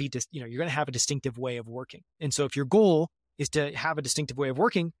you're going to be, you're going to have a distinctive way of working. And so if your goal is to have a distinctive way of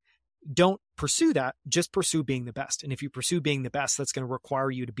working, don't pursue that, just pursue being the best. And if you pursue being the best, that's going to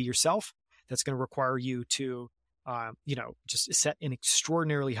require you to be yourself. That's going to require you to, just set an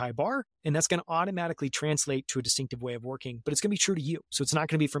extraordinarily high bar. And that's going to automatically translate to a distinctive way of working, but it's going to be true to you. So it's not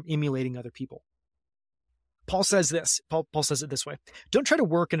going to be from emulating other people. Paul says this. Paul says it this way. Don't try to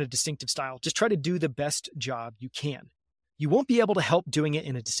work in a distinctive style. Just try to do the best job you can. You won't be able to help doing it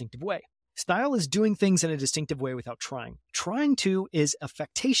in a distinctive way. Style is doing things in a distinctive way without trying. Trying to is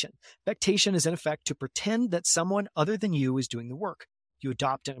affectation. Affectation is in effect to pretend that someone other than you is doing the work. You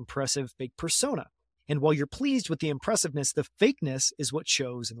adopt an impressive fake persona. And while you're pleased with the impressiveness, the fakeness is what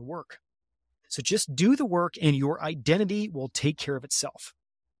shows in the work. So just do the work and your identity will take care of itself.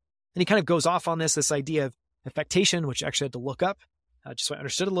 And he kind of goes off on this idea of affectation, which I actually had to look up just so I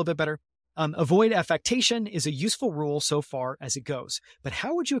understood it a little bit better. Avoid affectation is a useful rule so far as it goes. But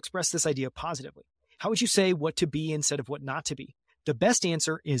how would you express this idea positively? How would you say what to be instead of what not to be? The best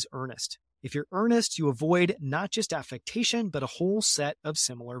answer is earnest. If you're earnest, you avoid not just affectation, but a whole set of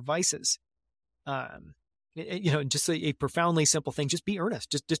similar vices. Just a profoundly simple thing. Just be earnest.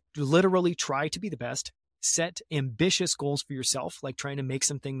 Just literally try to be the best. Set ambitious goals for yourself, like trying to make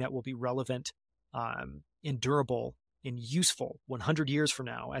something that will be relevant, and durable and useful 100 years from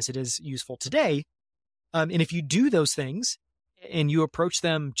now as it is useful today. And if you do those things and you approach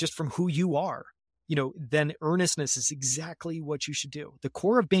them just from who you are, then earnestness is exactly what you should do. The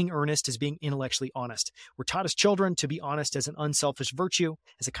core of being earnest is being intellectually honest. We're taught as children to be honest as an unselfish virtue,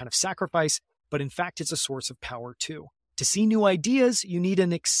 as a kind of sacrifice, but in fact, it's a source of power too. To see new ideas, you need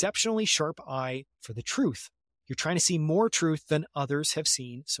an exceptionally sharp eye for the truth. You're trying to see more truth than others have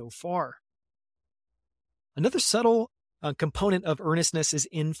seen so far. Another subtle A component of earnestness is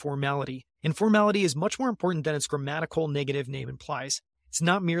informality. Informality is much more important than its grammatical negative name implies. It's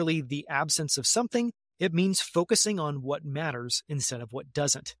not merely the absence of something, it means focusing on what matters instead of what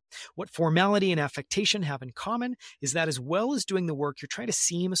doesn't. What formality and affectation have in common is that as well as doing the work, you're trying to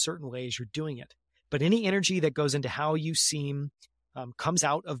seem a certain way as you're doing it. But any energy that goes into how you seem comes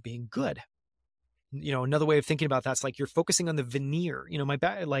out of being good. Another way of thinking about that's like you're focusing on the veneer.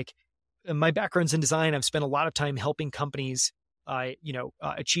 My background's in design. I've spent a lot of time helping companies,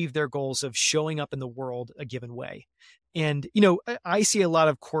 achieve their goals of showing up in the world a given way. And, I see a lot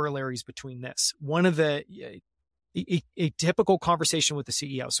of corollaries between this. One of a typical conversation with the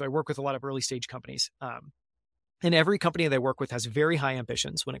CEO. So I work with a lot of early stage companies. And every company that I work with has very high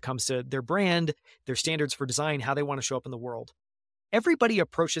ambitions when it comes to their brand, their standards for design, how they want to show up in the world. Everybody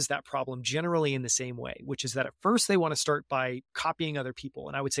approaches that problem generally in the same way, which is that at first they want to start by copying other people.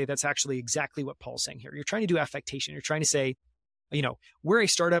 And I would say that's actually exactly what Paul's saying here. You're trying to do affectation. You're trying to say, we're a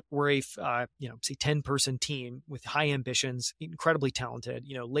startup, we're a, say 10-person team with high ambitions, incredibly talented,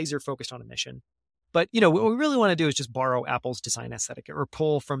 laser focused on a mission. But, what we really want to do is just borrow Apple's design aesthetic or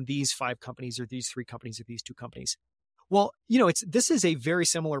pull from these 5 companies or these 3 companies or these 2 companies. Well, this is a very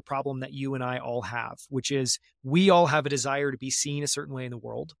similar problem that you and I all have, which is we all have a desire to be seen a certain way in the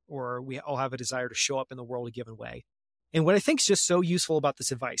world, or we all have a desire to show up in the world a given way. And what I think is just so useful about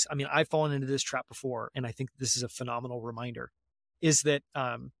this advice, I've fallen into this trap before, and I think this is a phenomenal reminder, is that,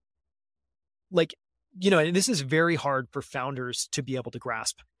 and this is very hard for founders to be able to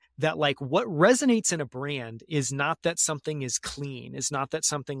grasp. That what resonates in a brand is not that something is clean, is not that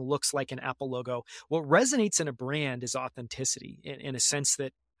something looks like an Apple logo. What resonates in a brand is authenticity in a sense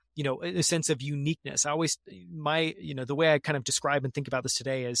that, a sense of uniqueness. The way I kind of describe and think about this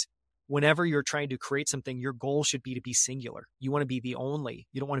today is whenever you're trying to create something, your goal should be to be singular. You want to be the only.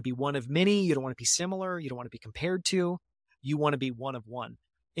 You don't want to be one of many. You don't want to be similar. You don't want to be compared to. You want to be one of one.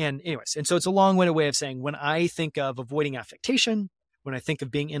 And so it's a long-winded way of saying when I think of avoiding affectation, when I think of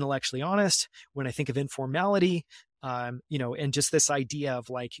being intellectually honest, when I think of informality, and just this idea of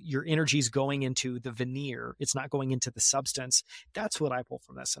your energy is going into the veneer, it's not going into the substance. That's what I pull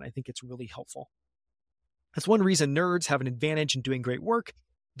from this. And I think it's really helpful. That's one reason nerds have an advantage in doing great work.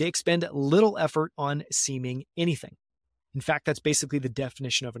 They expend little effort on seeming anything. In fact, that's basically the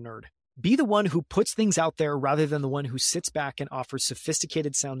definition of a nerd. Be the one who puts things out there rather than the one who sits back and offers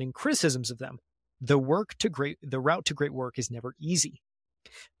sophisticated sounding criticisms of them. The route to great work is never easy.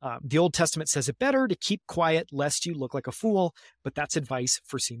 The Old Testament says it better to keep quiet lest you look like a fool, but that's advice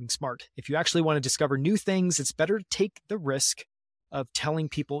for seeming smart. If you actually want to discover new things, it's better to take the risk of telling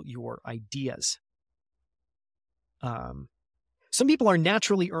people your ideas. Some people are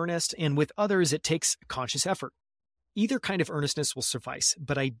naturally earnest, and with others, it takes conscious effort. Either kind of earnestness will suffice,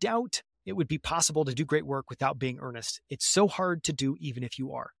 but I doubt it would be possible to do great work without being earnest. It's so hard to do even if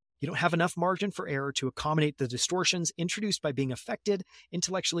you are. You don't have enough margin for error to accommodate the distortions introduced by being affected,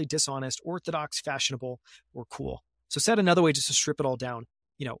 intellectually dishonest, orthodox, fashionable, or cool. So said another way, just to strip it all down,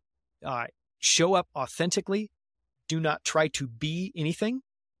 show up authentically. Do not try to be anything.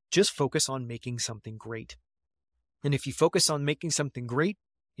 Just focus on making something great. And if you focus on making something great,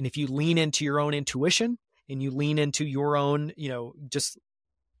 and if you lean into your own intuition and you lean into your own, just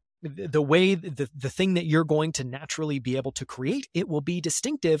the way, the thing that you're going to naturally be able to create, it will be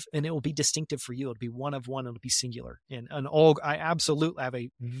distinctive, and it will be distinctive for you. It'll be one of one. It'll be singular. I absolutely have a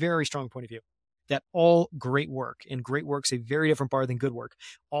very strong point of view that all great work, and great work's a very different bar than good work.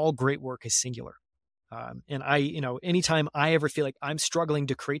 All great work is singular. And anytime I ever feel like I'm struggling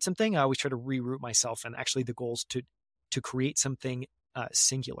to create something, I always try to reroute myself. And actually the goal is to create something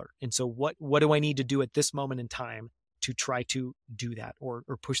singular. And so what do I need to do at this moment in time to try to do that or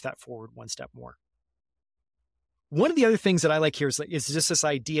push that forward one step more? One of the other things that I like here is just this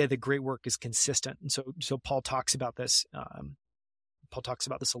idea that great work is consistent. And so Paul talks about this. Paul talks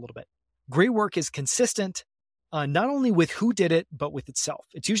about this a little bit. Great work is consistent, not only with who did it, but with itself.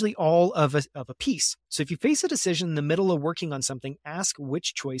 It's usually all of a piece. So if you face a decision in the middle of working on something, ask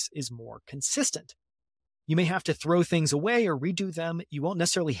which choice is more consistent. You may have to throw things away or redo them. You won't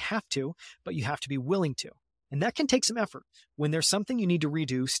necessarily have to, but you have to be willing to. And that can take some effort. When there's something you need to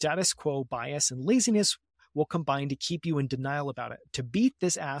redo, status quo bias and laziness will combine to keep you in denial about it. To beat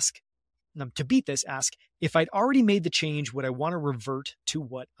this, ask, if I'd already made the change, would I want to revert to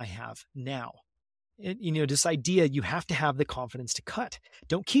what I have now? This idea, you have to have the confidence to cut.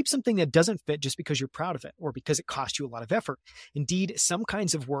 Don't keep something that doesn't fit just because you're proud of it or because it cost you a lot of effort. Indeed, in some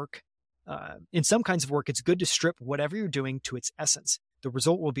kinds of work, it's good to strip whatever you're doing to its essence. The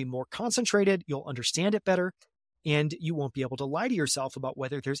result will be more concentrated, you'll understand it better, and you won't be able to lie to yourself about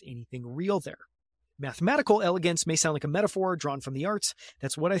whether there's anything real there. Mathematical elegance may sound like a metaphor drawn from the arts.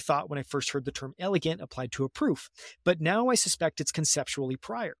 That's what I thought when I first heard the term elegant applied to a proof. But now I suspect it's conceptually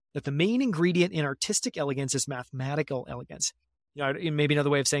prior, that the main ingredient in artistic elegance is mathematical elegance. Maybe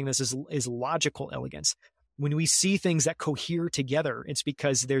another way of saying this is logical elegance. When we see things that cohere together, it's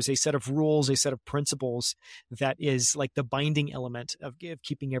because there's a set of rules, a set of principles that is like the binding element of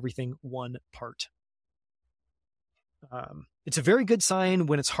keeping everything one part. It's a very good sign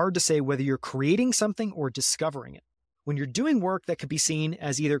when it's hard to say whether you're creating something or discovering it. When you're doing work that could be seen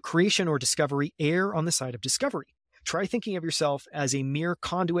as either creation or discovery, err on the side of discovery. Try thinking of yourself as a mere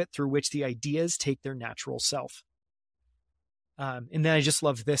conduit through which the ideas take their natural self. And then I just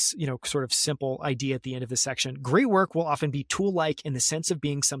love this, sort of simple idea at the end of this section. Great work will often be tool-like in the sense of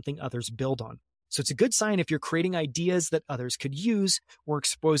being something others build on. So it's a good sign if you're creating ideas that others could use or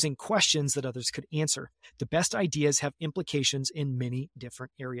exposing questions that others could answer. The best ideas have implications in many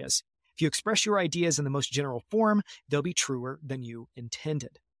different areas. If you express your ideas in the most general form, they'll be truer than you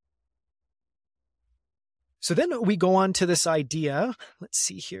intended. So then we go on to this idea. Let's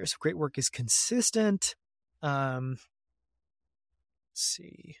see here. So great work is consistent. Let's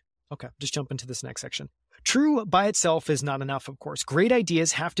see. Okay, just jump into this next section. True by itself is not enough, of course. Great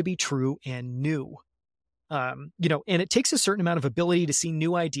ideas have to be true and new. And it takes a certain amount of ability to see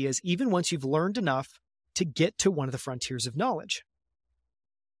new ideas, even once you've learned enough to get to one of the frontiers of knowledge.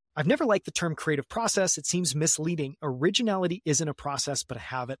 I've never liked the term creative process. It seems misleading. Originality isn't a process, but a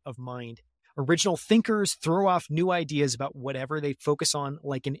habit of mind. Original thinkers throw off new ideas about whatever they focus on,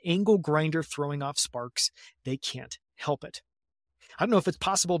 like an angle grinder throwing off sparks. They can't help it. I don't know if it's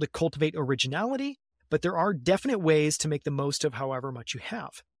possible to cultivate originality, but there are definite ways to make the most of however much you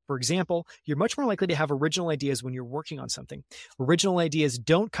have. For example, you're much more likely to have original ideas when you're working on something. Original ideas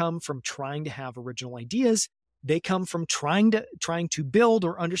don't come from trying to have original ideas. They come from trying to build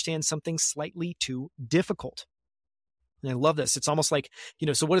or understand something slightly too difficult. And I love this. It's almost like,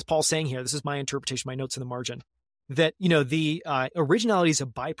 so what is Paul saying here? This is my interpretation, my notes in the margin, that, the originality is a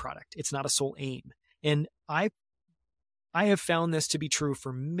byproduct. It's not a sole aim. And I have found this to be true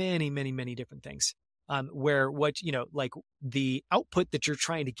for many, many, many different things. Where like the output that you're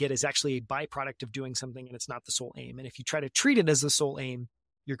trying to get is actually a byproduct of doing something and it's not the sole aim. And if you try to treat it as the sole aim,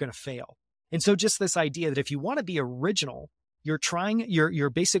 you're going to fail. And so just this idea that if you want to be original, you're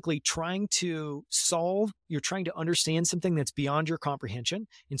basically trying to understand something that's beyond your comprehension.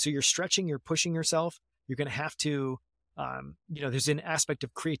 And so you're stretching, you're pushing yourself. You're going to have to, there's an aspect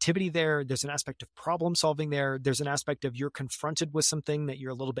of creativity there. There's an aspect of problem solving there. There's an aspect of you're confronted with something that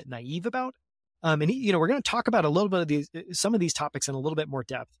you're a little bit naive about. And we're going to talk about a little bit of some of these topics in a little bit more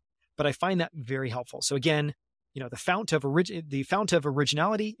depth, but I find that very helpful. So again, the fount of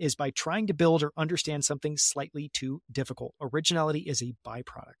originality is by trying to build or understand something slightly too difficult. Originality is a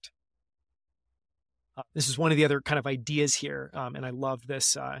byproduct. This is one of the other kind of ideas here, and I love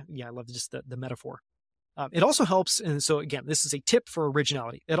this. I love just the metaphor. It also helps, and so again, this is a tip for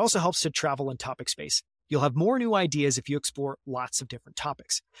originality. It also helps to travel in topic space. You'll have more new ideas if you explore lots of different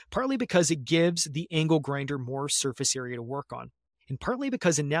topics, partly because it gives the angle grinder more surface area to work on, and partly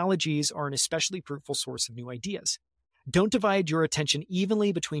because analogies are an especially fruitful source of new ideas. Don't divide your attention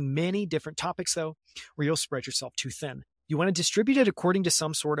evenly between many different topics, though, or you'll spread yourself too thin. You want to distribute it according to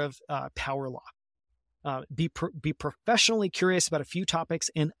some sort of power law. Be professionally curious about a few topics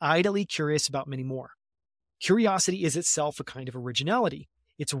and idly curious about many more. Curiosity is itself a kind of originality.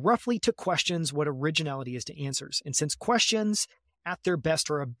 It's roughly to questions what originality is to answers. And since questions at their best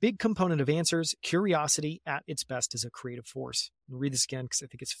are a big component of answers, curiosity at its best is a creative force. I'll read this again because I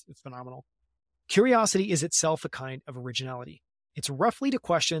think it's phenomenal. Curiosity is itself a kind of originality. It's roughly to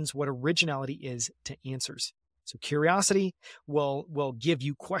questions what originality is to answers. So curiosity will give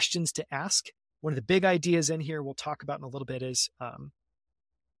you questions to ask. One of the big ideas in here we'll talk about in a little bit is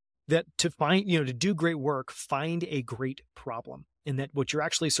that to do great work, find a great problem. And that what you're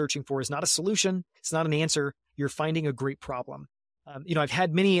actually searching for is not a solution. It's not an answer. You're finding a great problem. I've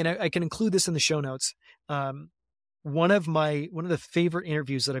had many, and I can include this in the show notes. One of the favorite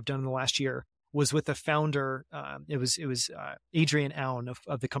interviews that I've done in the last year was with the founder. It was Adrian Aoun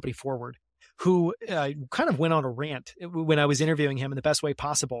of the company Forward, who kind of went on a rant when I was interviewing him in the best way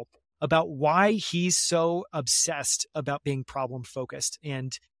possible about why he's so obsessed about being problem focused.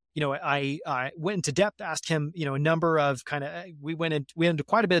 And I went into depth, asked him, a number of we went into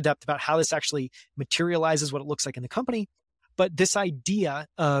quite a bit of depth about how this actually materializes what it looks like in the company. But this idea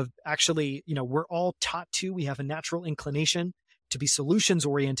of actually, we're all taught we have a natural inclination to be solutions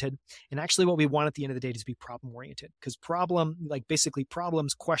oriented. And actually what we want at the end of the day is to be problem oriented, because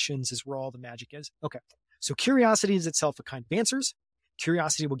problems, questions is where all the magic is. Okay. So curiosity is itself a kind of answers.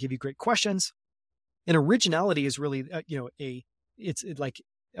 Curiosity will give you great questions. And originality is really,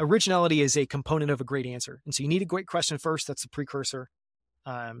 originality is a component of a great answer. And so you need a great question first. That's the precursor.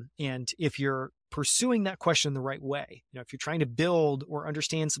 And if you're pursuing that question the right way, if you're trying to build or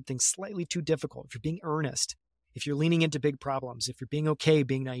understand something slightly too difficult, if you're being earnest, if you're leaning into big problems, if you're being okay,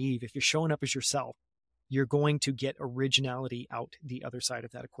 being naive, if you're showing up as yourself, you're going to get originality out the other side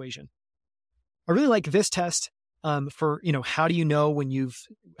of that equation. I really like this test for, how do you know when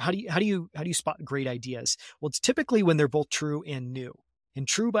how do you spot great ideas? Well, it's typically when they're both true and new. And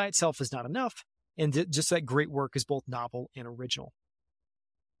true by itself is not enough. And just that great work is both novel and original.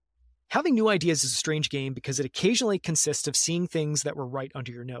 Having new ideas is a strange game because it occasionally consists of seeing things that were right under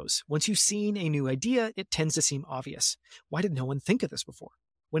your nose. Once you've seen a new idea, it tends to seem obvious. Why did no one think of this before?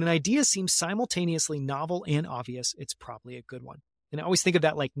 When an idea seems simultaneously novel and obvious, it's probably a good one. And I always think of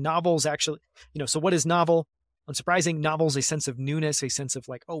that like novels actually, so what is novel? Unsurprising, novel is a sense of newness, a sense of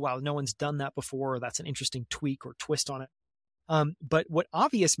like, oh, wow, no one's done that before, or that's an interesting tweak or twist on it. But what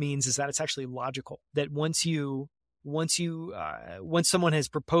obvious means is that it's actually logical, that once someone has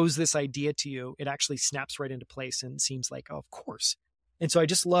proposed this idea to you, it actually snaps right into place and seems like, oh, of course. And so I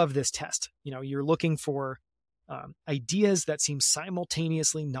just love this test. You're looking for ideas that seem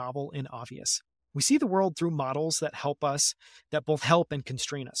simultaneously novel and obvious. We see the world through models that both help and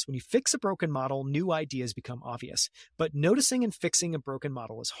constrain us. When you fix a broken model, new ideas become obvious. But noticing and fixing a broken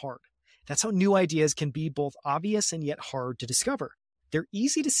model is hard. That's how new ideas can be both obvious and yet hard to discover. They're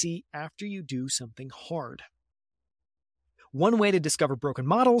easy to see after you do something hard. One way to discover broken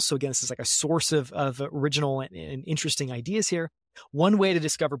models, so again, this is like a source of original and interesting ideas here. One way to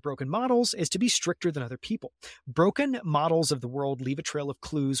discover broken models is to be stricter than other people. Broken models of the world leave a trail of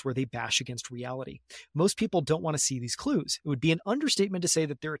clues where they bash against reality. Most people don't want to see these clues. It would be an understatement to say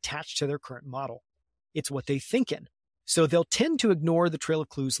that they're attached to their current model. It's what they think in. So they'll tend to ignore the trail of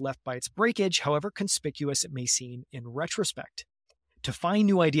clues left by its breakage, however conspicuous it may seem in retrospect. To find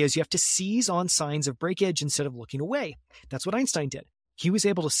new ideas, you have to seize on signs of breakage instead of looking away. That's what Einstein did. He was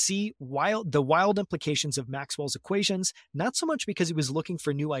able to see the wild implications of Maxwell's equations, not so much because he was looking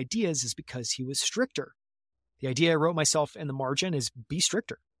for new ideas as because he was stricter. The idea I wrote myself in the margin is be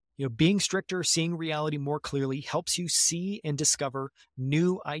stricter. Being stricter, seeing reality more clearly helps you see and discover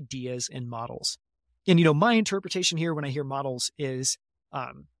new ideas and models. And, my interpretation here when I hear models is,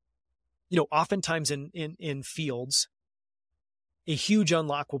 oftentimes in fields, a huge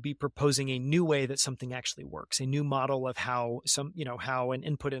unlock will be proposing a new way that something actually works, a new model of how how an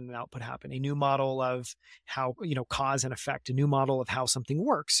input and an output happen, a new model of how, cause and effect, a new model of how something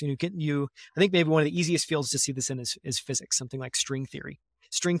works. I think maybe one of the easiest fields to see this in is physics, something like string theory.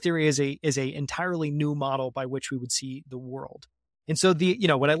 String theory is a entirely new model by which we would see the world. And so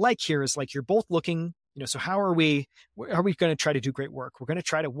what I like here is like, you're both looking, so how are we going to try to do great work? We're going to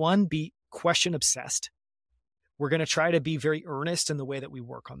try to, one, be question obsessed. We're going to try to be very earnest in the way that we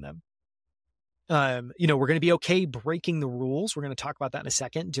work on them. We're going to be okay breaking the rules. We're going to talk about that in a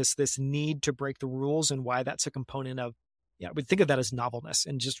second, just this need to break the rules and why that's a component of, we think of that as novelness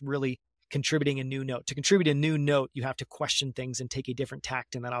and just really contributing a new note. To contribute a new note, you have to question things and take a different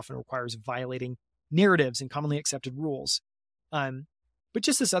tact, and that often requires violating narratives and commonly accepted rules. But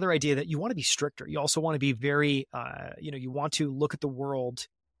just this other idea that you want to be stricter. You also want to be very, you want to look at the world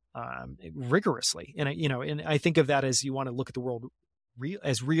rigorously. And I think of that as you want to look at the world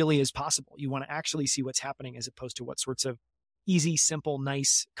as really as possible. You want to actually see what's happening as opposed to what sorts of easy, simple,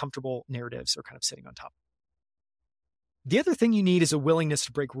 nice, comfortable narratives are kind of sitting on top. The other thing you need is a willingness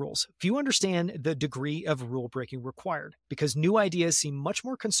to break rules. Few understand the degree of rule breaking required because new ideas seem much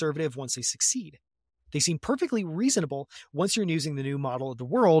more conservative once they succeed. They seem perfectly reasonable once you're using the new model of the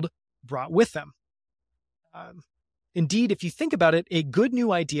world brought with them. Indeed, if you think about it, a good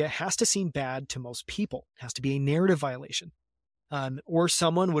new idea has to seem bad to most people. It has to be a narrative violation, or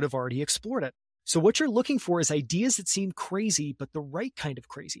someone would have already explored it. So what you're looking for is ideas that seem crazy, but the right kind of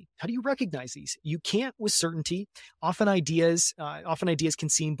crazy. How do you recognize these? You can't with certainty. Often ideas can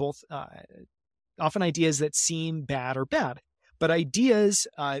seem often ideas that seem bad are bad, but ideas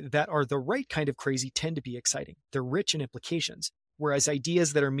that are the right kind of crazy tend to be exciting. They're rich in implications, whereas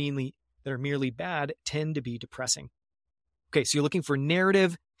ideas that are merely bad tend to be depressing. Okay, so you're looking for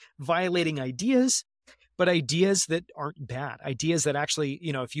narrative violating ideas, but ideas that aren't bad, ideas that actually,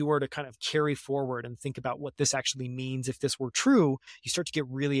 if you were to kind of carry forward and think about what this actually means, if this were true, you start to get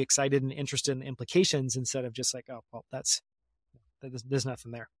really excited and interested in the implications instead of just like, oh, well, there's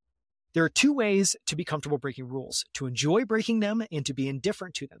nothing there. There are two ways to be comfortable breaking rules: to enjoy breaking them and to be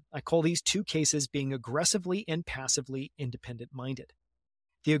indifferent to them. I call these two cases being aggressively and passively independent-minded.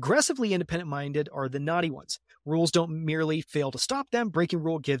 The aggressively independent-minded are the naughty ones. Rules don't merely fail to stop them. Breaking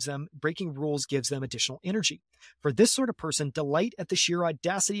rules gives them additional energy. For this sort of person, delight at the sheer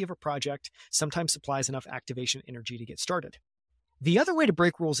audacity of a project sometimes supplies enough activation energy to get started. The other way to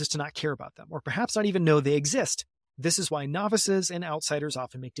break rules is to not care about them, or perhaps not even know they exist. This is why novices and outsiders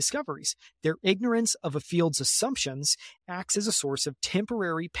often make discoveries. Their ignorance of a field's assumptions acts as a source of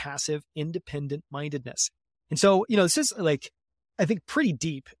temporary, passive, independent-mindedness. And so, this is I think pretty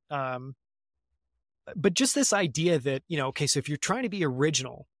deep. But just this idea that, okay, so if you're trying to be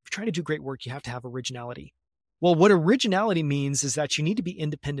original, if you're trying to do great work, you have to have originality. Well, what originality means is that you need to be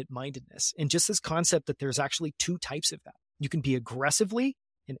independent-mindedness. And just this concept that there's actually two types of that. You can be aggressively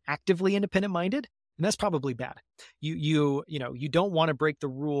and actively independent-minded, and that's probably bad. You don't want to break the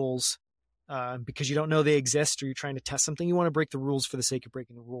rules because you don't know they exist, or you're trying to test something. You want to break the rules for the sake of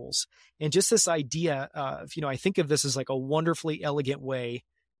breaking the rules. And just this idea of, I think of this as like a wonderfully elegant way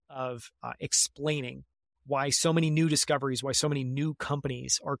of explaining why so many new discoveries, why so many new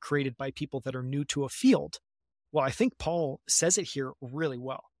companies are created by people that are new to a field. Well, I think Paul says it here really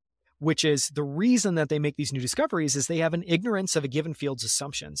well, which is the reason that they make these new discoveries is they have an ignorance of a given field's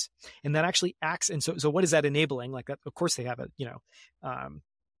assumptions. And that actually acts. And so what is that enabling? Like that, of course they have it,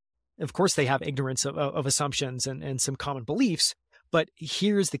 of course they have ignorance of assumptions and some common beliefs, but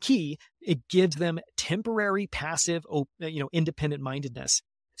here's the key. It gives them temporary, passive, independent mindedness.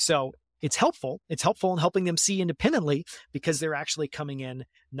 So it's helpful. It's helpful in helping them see independently because they're actually coming in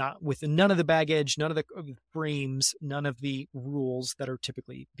not with none of the baggage, none of the frames, none of the rules that are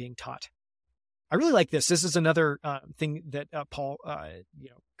typically being taught. I really like this. This is another thing that Paul,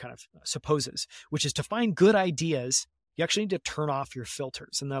 kind of supposes, which is to find good ideas, you actually need to turn off your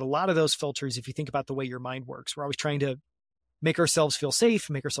filters. And that a lot of those filters, if you think about the way your mind works, we're always trying to make ourselves feel safe,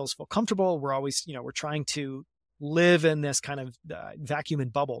 make ourselves feel comfortable. We're always, we're trying to live in this kind of vacuum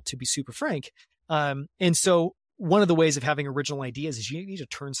and bubble, to be super frank. And so one of the ways of having original ideas is you need to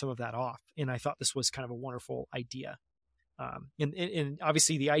turn some of that off. And I thought this was kind of a wonderful idea. And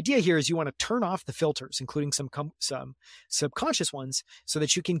obviously the idea here is you want to turn off the filters, including some subconscious ones, so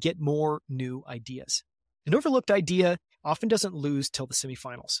that you can get more new ideas. An overlooked idea often doesn't lose till the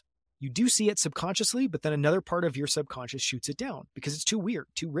semifinals. You do see it subconsciously, but then another part of your subconscious shoots it down because it's too weird,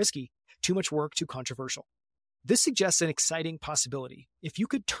 too risky, too much work, too controversial. This suggests an exciting possibility. If you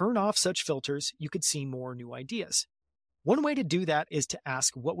could turn off such filters, you could see more new ideas. One way to do that is to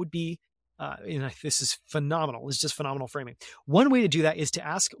ask what would be, this is phenomenal. It's just phenomenal framing. One way to do that is to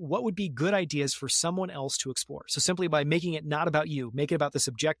ask what would be good ideas for someone else to explore. So simply by making it not about you, make it about the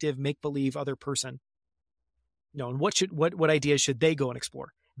subjective, make-believe other person. And what ideas should they go and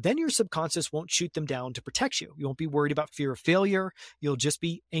explore? Then your subconscious won't shoot them down to protect you. You won't be worried about fear of failure. You'll just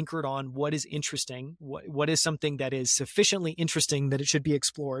be anchored on what is interesting, what is something that is sufficiently interesting that it should be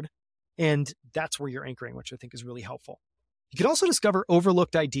explored. And that's where you're anchoring, which I think is really helpful. You could also discover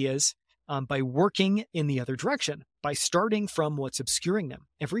overlooked ideas by working in the other direction, by starting from what's obscuring them.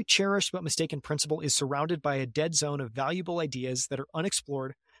 Every cherished but mistaken principle is surrounded by a dead zone of valuable ideas that are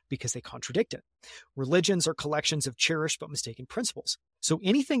unexplored because they contradict it. Religions are collections of cherished but mistaken principles. So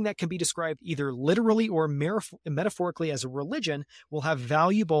anything that can be described either literally or metaphorically as a religion will have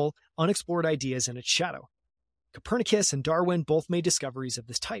valuable, unexplored ideas in its shadow. Copernicus and Darwin both made discoveries of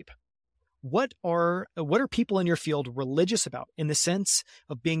this type. What are people in your field religious about in the sense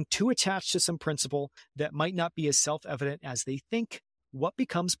of being too attached to some principle that might not be as self-evident as they think? What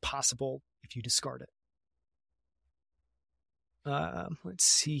becomes possible if you discard it? Let's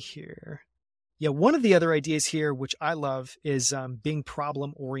see here. Yeah, one of the other ideas here, which I love, is being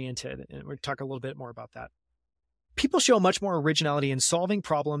problem-oriented. And we'll talk a little bit more about that. People show much more originality in solving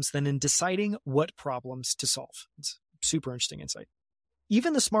problems than in deciding what problems to solve. It's super interesting insight.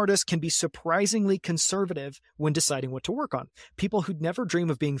 Even the smartest can be surprisingly conservative when deciding what to work on. People who'd never dream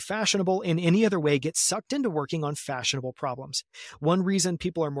of being fashionable in any other way get sucked into working on fashionable problems. One reason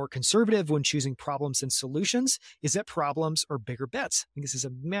people are more conservative when choosing problems and solutions is that problems are bigger bets. I think this is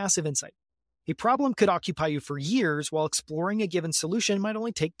a massive insight. A problem could occupy you for years, while exploring a given solution might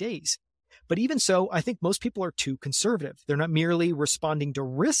only take days. But even so, I think most people are too conservative. They're not merely responding to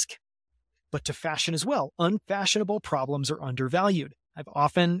risk, but to fashion as well. Unfashionable problems are undervalued. I've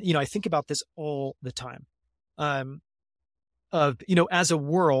often, I think about this all the time. As a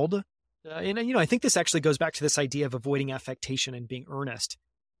world, I think this actually goes back to this idea of avoiding affectation and being earnest.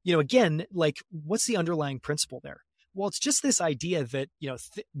 Again, like, what's the underlying principle there? Well, it's just this idea that,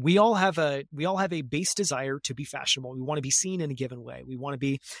 we all have a base desire to be fashionable. We want to be seen in a given way. We want to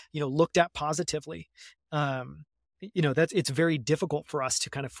be, looked at positively. It's very difficult for us to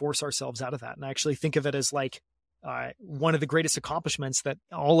kind of force ourselves out of that. And I actually think of it as like, one of the greatest accomplishments that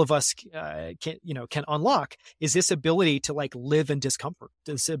all of us can unlock is this ability to like live in discomfort,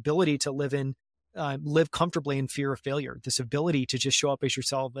 this ability to live comfortably in fear of failure, this ability to just show up as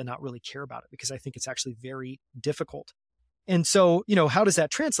yourself and not really care about it, because I think it's actually very difficult. And so, how does that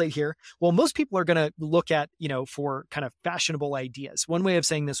translate here? Well, most people are going to look at, for kind of fashionable ideas. One way of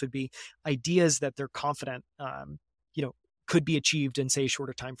saying this would be ideas that they're confident, could be achieved in, say, a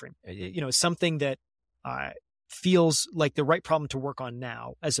shorter time frame. Something that feels like the right problem to work on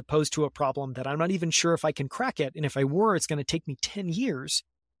now, as opposed to a problem that I'm not even sure if I can crack it. And if I were, it's going to take me 10 years.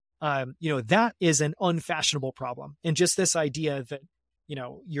 That is an unfashionable problem. And just this idea that,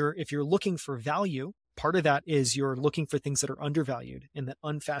 if you're looking for value, part of that is you're looking for things that are undervalued, and that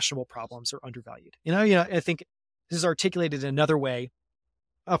unfashionable problems are undervalued. I think this is articulated in another way.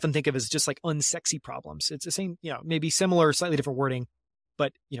 I often think of as just like unsexy problems. It's the same, maybe similar, slightly different wording,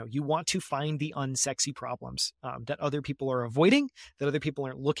 but you want to find the unsexy problems that other people are avoiding, that other people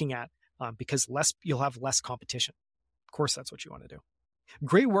aren't looking at, because you'll have less competition. Of course, that's what you want to do.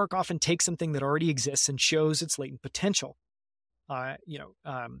 Great work often takes something that already exists and shows its latent potential.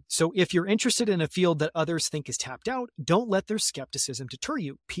 So if you're interested in a field that others think is tapped out, don't let their skepticism deter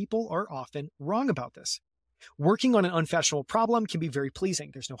you. People are often wrong about this. Working on an unfashionable problem can be very pleasing.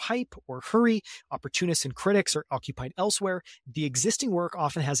 There's no hype or hurry. Opportunists and critics are occupied elsewhere. The existing work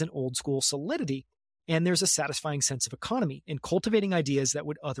often has an old school solidity, and there's a satisfying sense of economy in cultivating ideas that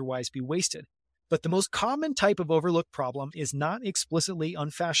would otherwise be wasted. But the most common type of overlooked problem is not explicitly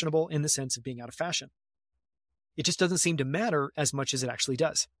unfashionable in the sense of being out of fashion. It just doesn't seem to matter as much as it actually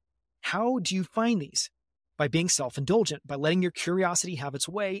does. How do you find these? By being self-indulgent, by letting your curiosity have its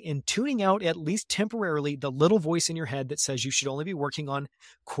way, and tuning out, at least temporarily, the little voice in your head that says you should only be working on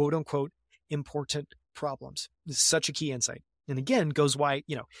quote unquote important problems. This is such a key insight. And again, goes why,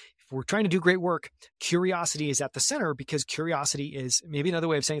 if we're trying to do great work, curiosity is at the center, because curiosity is, maybe another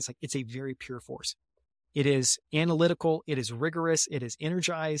way of saying it's a very pure force. It is analytical. It is rigorous. It is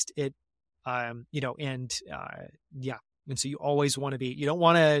energized. And so you always want to be, you don't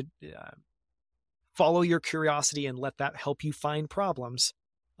want to follow your curiosity and let that help you find problems.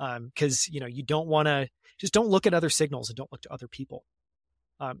 Because, you don't want to, just don't look at other signals and don't look to other people.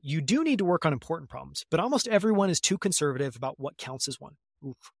 You do need to work on important problems, but almost everyone is too conservative about what counts as one.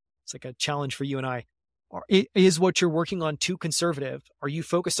 Oof, it's like a challenge for you and I. Is what you're working on too conservative? Are you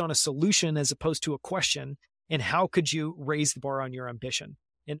focused on a solution as opposed to a question? And how could you raise the bar on your ambition?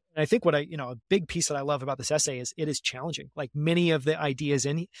 And I think a big piece that I love about this essay is it is challenging. Like many ideas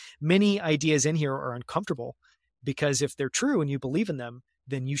in here are uncomfortable, because if they're true and you believe in them,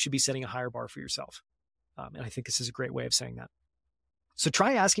 then you should be setting a higher bar for yourself. And I think this is a great way of saying that. So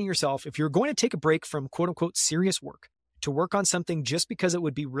try asking yourself, if you're going to take a break from quote unquote serious work to work on something just because it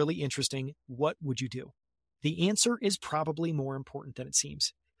would be really interesting, what would you do? The answer is probably more important than it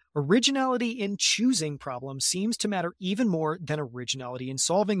seems. Originality in choosing problems seems to matter even more than originality in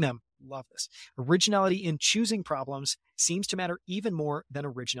solving them. Love this. Originality in choosing problems seems to matter even more than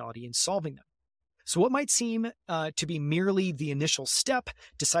originality in solving them. So what might seem to be merely the initial step,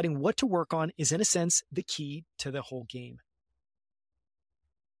 deciding what to work on, is in a sense the key to the whole game.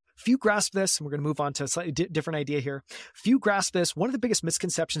 Few grasp this, and we're going to move on to a slightly different idea here. Few grasp this. One of the biggest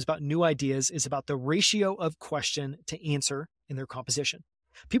misconceptions about new ideas is about the ratio of question to answer in their composition.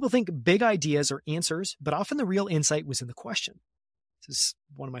 People think big ideas are answers, but often the real insight was in the question. This is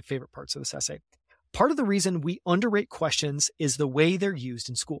one of my favorite parts of this essay. Part of the reason we underrate questions is the way they're used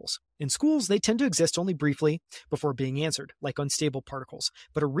in schools. In schools, they tend to exist only briefly before being answered, like unstable particles.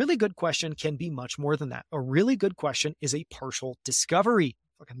 But a really good question can be much more than that. A really good question is a partial discovery.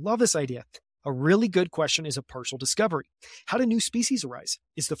 I fucking love this idea. A really good question is a partial discovery. How do new species arise?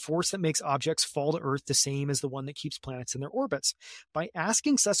 Is the force that makes objects fall to Earth the same as the one that keeps planets in their orbits? By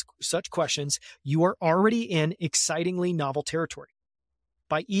asking such questions, you are already in excitingly novel territory.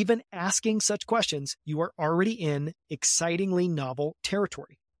 By even asking such questions, you are already in excitingly novel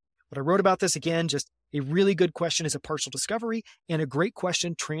territory. What I wrote about this, again, just a really good question is a partial discovery, and a great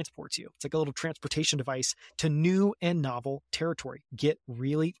question transports you. It's like a little transportation device to new and novel territory. Get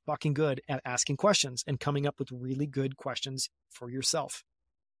really fucking good at asking questions and coming up with really good questions for yourself.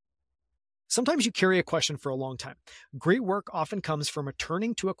 Sometimes you carry a question for a long time. Great work often comes from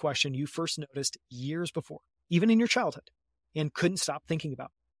returning to a question you first noticed years before, even in your childhood, and couldn't stop thinking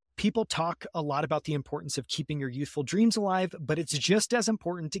about. People talk a lot about the importance of keeping your youthful dreams alive, but it's just as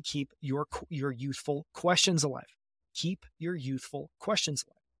important to keep your youthful questions alive. Keep your youthful questions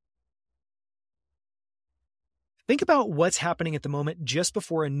alive. Think about what's happening at the moment just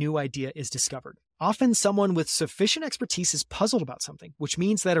before a new idea is discovered. Often someone with sufficient expertise is puzzled about something, which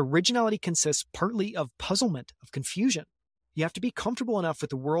means that originality consists partly of puzzlement, of confusion. You have to be comfortable enough with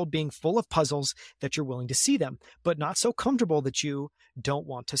the world being full of puzzles that you're willing to see them, but not so comfortable that you don't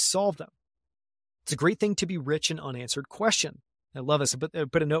want to solve them. It's a great thing to be rich in unanswered questions. I love this. I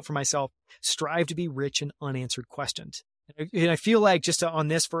put a note for myself: strive to be rich in unanswered questions. And I feel like, just on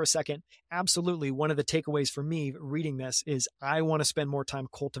this for a second, absolutely one of the takeaways for me reading this is I want to spend more time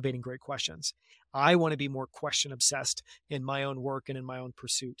cultivating great questions. I want to be more question obsessed in my own work and in my own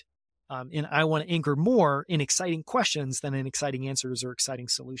pursuit. And I want to anchor more in exciting questions than in exciting answers or exciting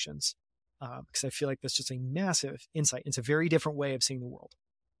solutions. Because I feel like that's just a massive insight. It's a very different way of seeing the world.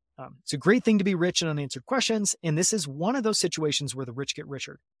 It's a great thing to be rich in unanswered questions. And this is one of those situations where the rich get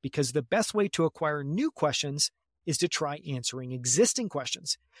richer, because the best way to acquire new questions is to try answering existing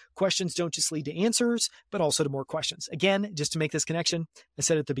questions. Questions don't just lead to answers, but also to more questions. Again, just to make this connection, I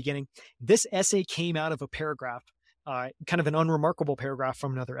said at the beginning, this essay came out of a paragraph, kind of an unremarkable paragraph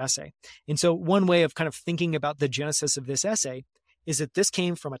from another essay. And so one way of kind of thinking about the genesis of this essay is that this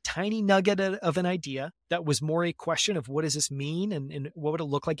came from a tiny nugget of an idea that was more a question of what does this mean, and what would it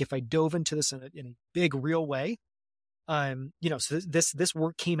look like if I dove into this in a big, real way. So this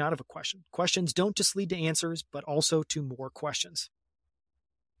work came out of a question. Questions don't just lead to answers, but also to more questions.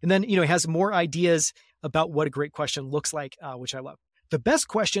 And then, it has more ideas about what a great question looks like, which I love. The best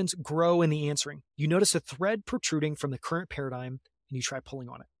questions grow in the answering. You notice a thread protruding from the current paradigm, and you try pulling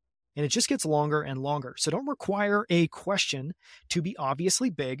on it. And it just gets longer and longer. So don't require a question to be obviously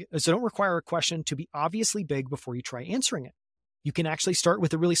big. So don't require a question to be obviously big before you try answering it. You can actually start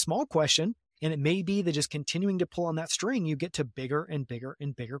with a really small question, and it may be that just continuing to pull on that string, you get to bigger and bigger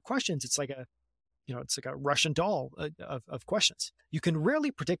and bigger questions. It's like a Russian doll of questions. You can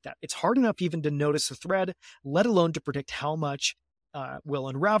rarely predict that. It's hard enough even to notice the thread, let alone to predict how much will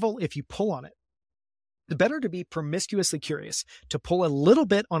unravel if you pull on it. The better to be promiscuously curious, to pull a little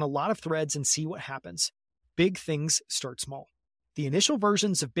bit on a lot of threads and see what happens. Big things start small. The initial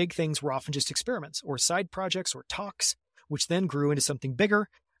versions of big things were often just experiments or side projects or talks, which then grew into something bigger.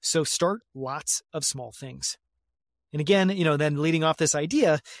 So start lots of small things. And again, then leading off this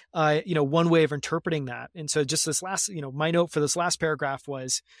idea, one way of interpreting that. And so just this last, my note for this last paragraph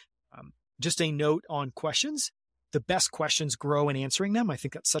was just a note on questions. The best questions grow in answering them. I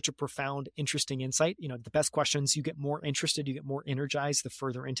think that's such a profound, interesting insight. The best questions, you get more interested, you get more energized the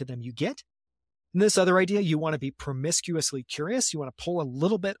further into them you get. And this other idea, you want to be promiscuously curious. You want to pull a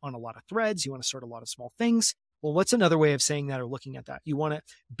little bit on a lot of threads. You want to start a lot of small things. Well, what's another way of saying that or looking at that?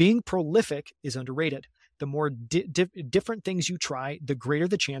 Being prolific is underrated. The more different things you try, the greater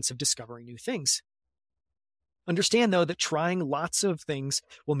the chance of discovering new things. Understand, though, that trying lots of things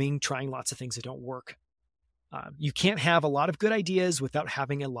will mean trying lots of things that don't work. You can't have a lot of good ideas without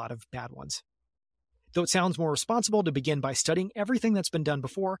having a lot of bad ones. Though it sounds more responsible to begin by studying everything that's been done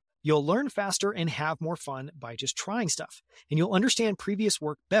before, you'll learn faster and have more fun by just trying stuff. And you'll understand previous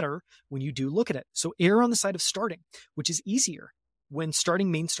work better when you do look at it. So err on the side of starting, which is easier when starting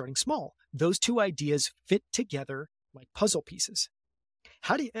means starting small. Those two ideas fit together like puzzle pieces.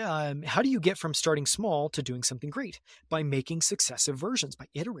 How do you get from starting small to doing something great? By making successive versions, by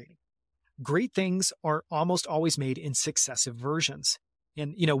iterating. Great things are almost always made in successive versions.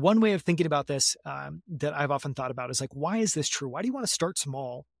 And, one way of thinking about this that I've often thought about is like, why is this true? Why do you want to start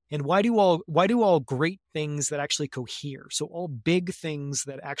small? And why do all great things that actually cohere? So all big things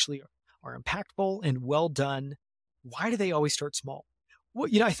that actually are impactful and well done, why do they always start small? Well,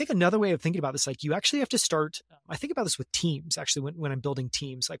 I think another way of thinking about this, like you actually have to start, I think about this with teams, actually, when I'm building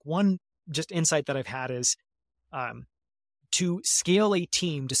teams. Like one just insight that I've had is to scale a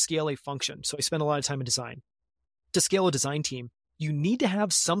team, to scale a function. So I spend a lot of time in design. To scale a design team, you need to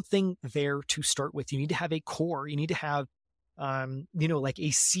have something there to start with. You need to have a core. You need to have, like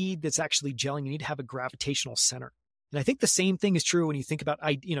a seed that's actually gelling. You need to have a gravitational center. And I think the same thing is true when you think about,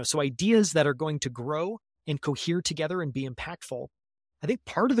 so ideas that are going to grow and cohere together and be impactful. I think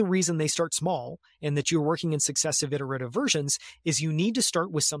part of the reason they start small and that you're working in successive iterative versions is you need to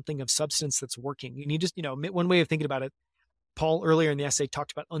start with something of substance that's working. You need to, one way of thinking about it, Paul earlier in the essay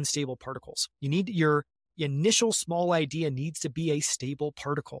talked about unstable particles. You need your initial small idea needs to be a stable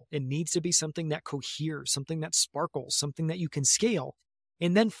particle. It needs to be something that coheres, something that sparkles, something that you can scale.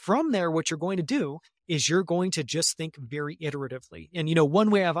 And then from there, what you're going to do is you're going to just think very iteratively. And, one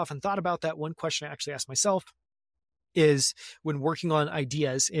way I've often thought about that, one question I actually ask myself is when working on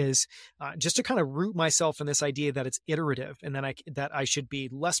ideas is just to kind of root myself in this idea that it's iterative and that I should be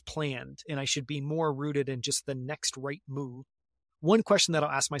less planned and I should be more rooted in just the next right move. one question that I'll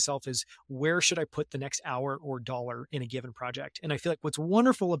ask myself is, where should I put the next hour or dollar in a given project? And I feel like what's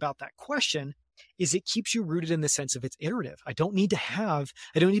wonderful about that question is it keeps you rooted in the sense of it's iterative. I don't need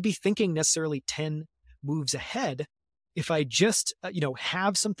to be thinking necessarily 10 moves ahead. If I just,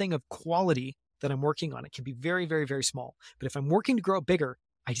 have something of quality that I'm working on, it can be very, very, very small. But if I'm working to grow bigger,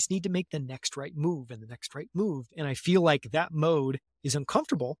 I just need to make the next right move and the next right move. And I feel like that mode is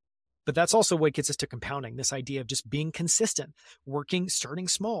uncomfortable, but that's also what gets us to compounding, this idea of just being consistent, working, starting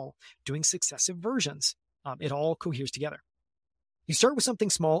small, doing successive versions. It all coheres together. You start with something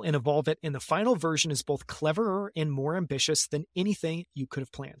small and evolve it, and the final version is both cleverer and more ambitious than anything you could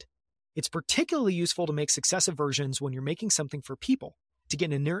have planned. It's particularly useful to make successive versions when you're making something for people, to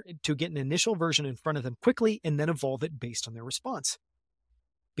get an initial version in front of them quickly and then evolve it based on their response.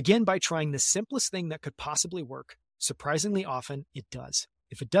 Begin by trying the simplest thing that could possibly work. Surprisingly often, it does.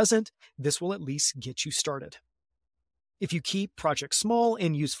 If it doesn't, this will at least get you started. If you keep projects small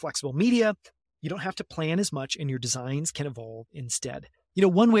and use flexible media, you don't have to plan as much and your designs can evolve instead.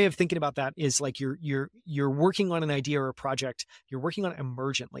 One way of thinking about that is like you're working on an idea or a project, you're working on it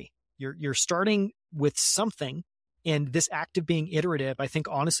emergently. You're starting with something, and this act of being iterative, I think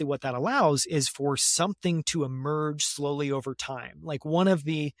honestly what that allows is for something to emerge slowly over time. Like one of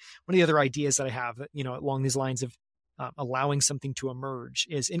the other ideas that I have, along these lines of allowing something to emerge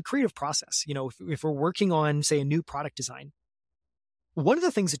is in creative process. If we're working on, say, a new product design, one of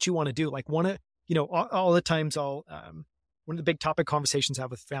the things that you want to do, like all the times one of the big topic conversations I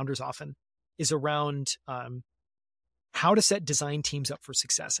have with founders often is around how to set design teams up for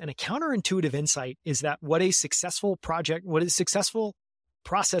success. And a counterintuitive insight is that what a successful process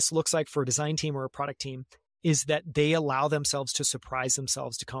looks like for a design team or a product team is that they allow themselves to surprise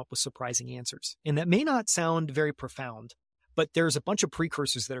themselves to come up with surprising answers. And that may not sound very profound, but there's a bunch of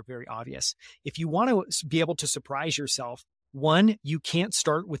precursors that are very obvious. If you want to be able to surprise yourself, one, you can't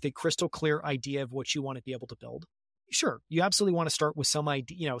start with a crystal clear idea of what you want to be able to build. Sure, you absolutely want to start with some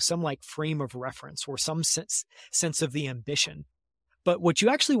idea, some like frame of reference or some sense of the ambition. But what you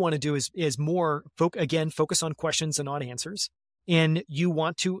actually want to do is more focus on questions and not answers. And you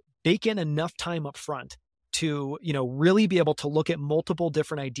want to bake in enough time up front to, really be able to look at multiple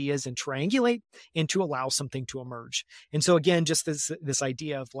different ideas and triangulate and to allow something to emerge. And so again, just this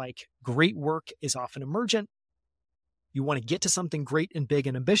idea of like great work is often emergent. You want to get to something great and big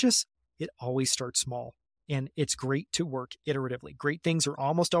and ambitious. It always starts small. And it's great to work iteratively. Great things are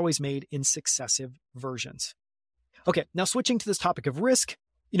almost always made in successive versions. Okay, now switching to this topic of risk,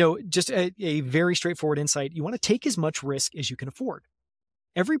 just a very straightforward insight. You want to take as much risk as you can afford.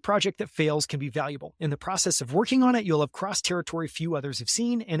 Every project that fails can be valuable. In the process of working on it, you'll have crossed territory few others have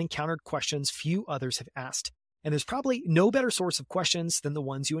seen and encountered questions few others have asked. And there's probably no better source of questions than the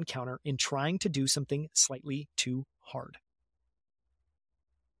ones you encounter in trying to do something slightly too hard.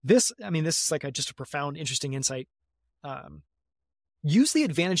 This is like just a profound, interesting insight. Use the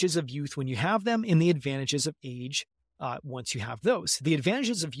advantages of youth when you have them and the advantages of age once you have those. The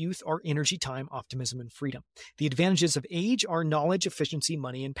advantages of youth are energy, time, optimism, and freedom. The advantages of age are knowledge, efficiency,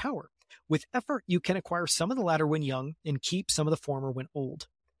 money, and power. With effort, you can acquire some of the latter when young and keep some of the former when old.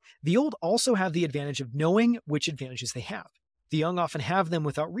 The old also have the advantage of knowing which advantages they have. The young often have them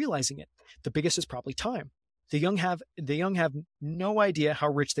without realizing it. The biggest is probably time. The young have no idea how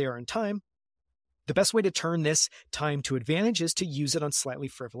rich they are in time. The best way to turn this time to advantage is to use it on slightly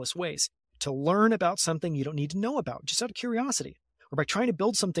frivolous ways. To learn about something you don't need to know about, just out of curiosity, or by trying to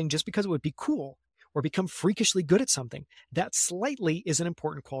build something just because it would be cool, or become freakishly good at something. That slightly is an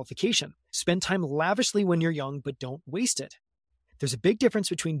important qualification. Spend time lavishly when you're young, but don't waste it. There's a big difference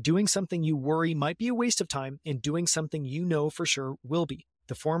between doing something you worry might be a waste of time and doing something you know for sure will be.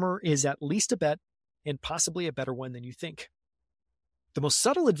 The former is at least a bet, and possibly a better one than you think. The most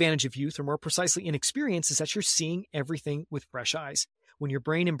subtle advantage of youth, or more precisely inexperience, is that you're seeing everything with fresh eyes. When your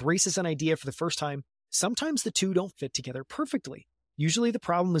brain embraces an idea for the first time, sometimes the two don't fit together perfectly. Usually the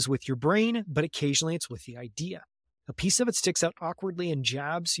problem is with your brain, but occasionally it's with the idea. A piece of it sticks out awkwardly and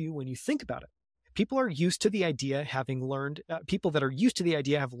jabs you when you think about it. People that are used to the idea have learned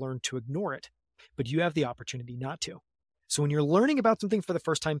to ignore it, but you have the opportunity not to. So when you're learning about something for the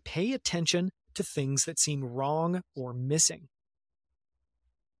first time, pay attention to things that seem wrong or missing.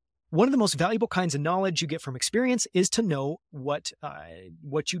 One of the most valuable kinds of knowledge you get from experience is to know what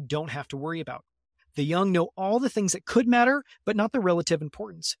you don't have to worry about. The young know all the things that could matter, but not the relative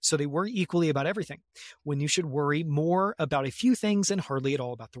importance. So they worry equally about everything, when you should worry more about a few things and hardly at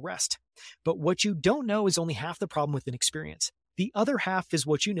all about the rest. But what you don't know is only half the problem with inexperience. The other half is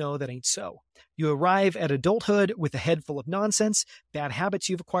what you know that ain't so. You arrive at adulthood with a head full of nonsense, bad habits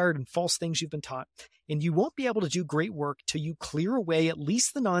you've acquired, and false things you've been taught. And you won't be able to do great work till you clear away at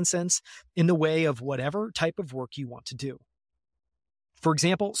least the nonsense in the way of whatever type of work you want to do. For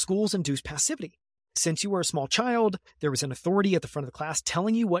example, schools induce passivity. Since you were a small child, there was an authority at the front of the class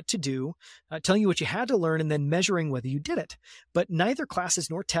telling you what to do, telling you what you had to learn, and then measuring whether you did it. But neither classes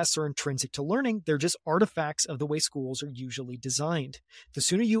nor tests are intrinsic to learning. They're just artifacts of the way schools are usually designed. The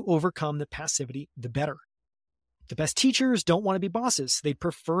sooner you overcome the passivity, the better. The best teachers don't want to be bosses. They'd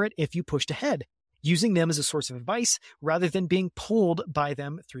prefer it if you pushed ahead, using them as a source of advice rather than being pulled by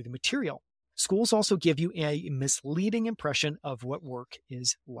them through the material. Schools also give you a misleading impression of what work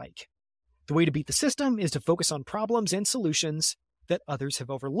is like. The way to beat the system is to focus on problems and solutions that others have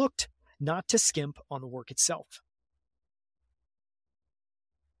overlooked, not to skimp on the work itself.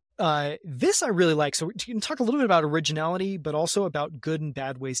 This I really like. So we can talk a little bit about originality, but also about good and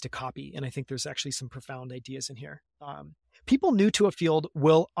bad ways to copy. And I think there's actually some profound ideas in here. People new to a field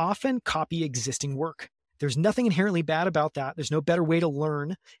will often copy existing work. There's nothing inherently bad about that. There's no better way to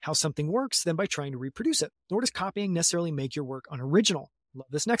learn how something works than by trying to reproduce it. Nor does copying necessarily make your work unoriginal. Love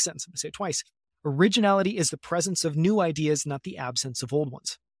this next sentence. I'm going to say it twice. Originality is the presence of new ideas, not the absence of old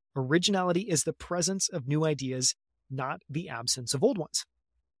ones. Originality is the presence of new ideas, not the absence of old ones.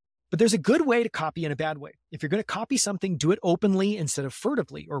 But there's a good way to copy and a bad way. If you're going to copy something, do it openly instead of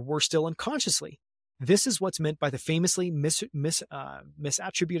furtively, or worse still, unconsciously. This is what's meant by the famously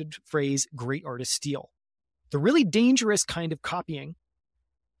misattributed phrase, great artists steal. The really dangerous kind of copying,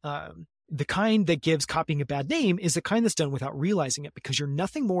 the kind that gives copying a bad name, is the kind that's done without realizing it, because you're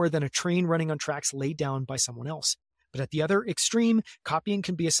nothing more than a train running on tracks laid down by someone else. But at the other extreme, copying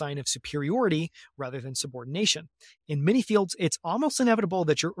can be a sign of superiority rather than subordination. In many fields, it's almost inevitable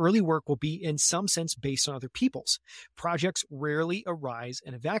that your early work will be in some sense based on other people's. Projects rarely arise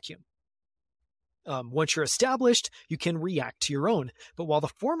in a vacuum. Once you're established, you can react to your own. But while the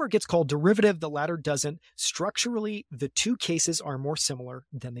former gets called derivative, the latter doesn't. Structurally, the two cases are more similar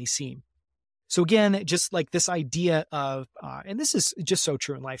than they seem. So again, just like this idea of, and this is just so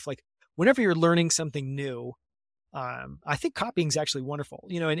true in life, like whenever you're learning something new, I think copying is actually wonderful,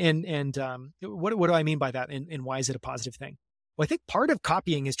 and what do I mean by that? And why is it a positive thing? Well, I think part of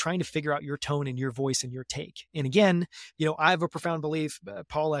copying is trying to figure out your tone and your voice and your take. And again, I have a profound belief,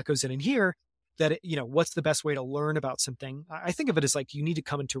 Paul echoes it in here, that, what's the best way to learn about something? I think of it as like, you need to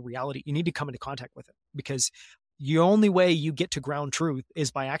come into reality. You need to come into contact with it, because the only way you get to ground truth is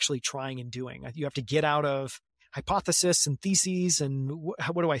by actually trying and doing. You have to get out of hypothesis and theses and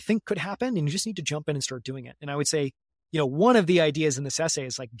what do I think could happen? And you just need to jump in and start doing it. And I would say, one of the ideas in this essay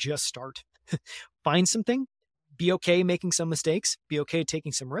is like, just start. Find something, be okay making some mistakes, be okay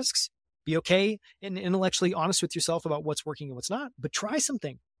taking some risks, be okay and intellectually honest with yourself about what's working and what's not, but try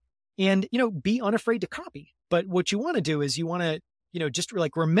something. And, be unafraid to copy. But what you want to do is you want to, just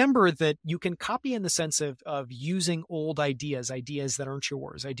like remember that you can copy in the sense of using old ideas that aren't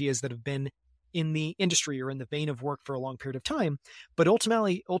yours, ideas that have been in the industry or in the vein of work for a long period of time. But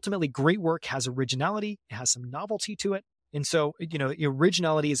ultimately, great work has originality. It has some novelty to it. And so,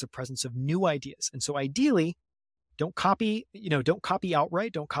 originality is a presence of new ideas. And so ideally, don't copy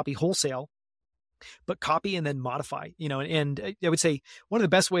outright, don't copy wholesale, but copy and then modify, and I would say one of the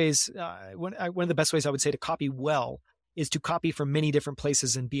best ways I would say to copy well is to copy from many different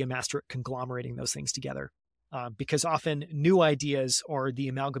places and be a master at conglomerating those things together. Because often new ideas are the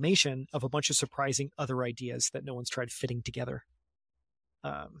amalgamation of a bunch of surprising other ideas that no one's tried fitting together.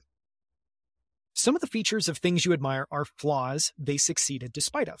 Some of the features of things you admire are flaws they succeeded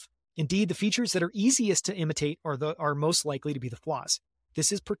despite of. Indeed, the features that are easiest to imitate are most likely to be the flaws.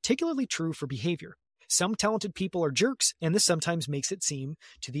 This is particularly true for behavior. Some talented people are jerks, and this sometimes makes it seem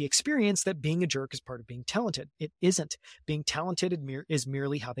to the experience that being a jerk is part of being talented. It isn't. Being talented is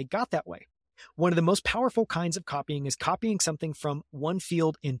merely how they got that way. One of the most powerful kinds of copying is copying something from one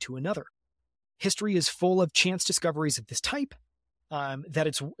field into another. History is full of chance discoveries of this type, that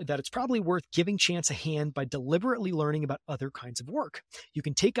it's probably worth giving chance a hand by deliberately learning about other kinds of work. You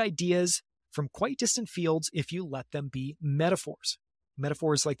can take ideas from quite distant fields if you let them be metaphors.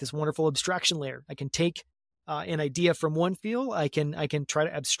 Metaphors like this wonderful abstraction layer. I can take an idea from one field. I can try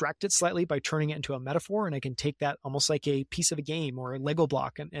to abstract it slightly by turning it into a metaphor, and I can take that almost like a piece of a game or a Lego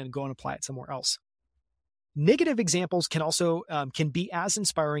block and go and apply it somewhere else. Negative examples can be as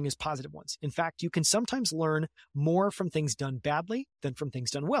inspiring as positive ones. In fact, you can sometimes learn more from things done badly than from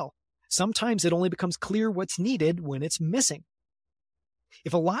things done well. Sometimes it only becomes clear what's needed when it's missing.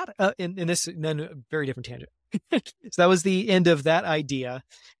 If a lot, and this, then a very different tangent. So that was the end of that idea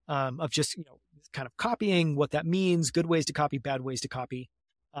of just, kind of copying, what that means, good ways to copy, bad ways to copy.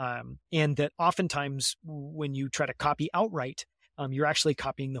 And that oftentimes when you try to copy outright, you're actually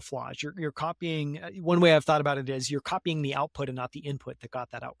copying the flaws. You're copying. One way I've thought about it is you're copying the output and not the input that got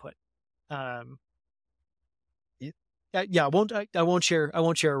that output. Yeah, I won't share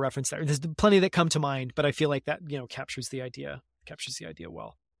a reference there. There's plenty that come to mind, but I feel like that, captures the idea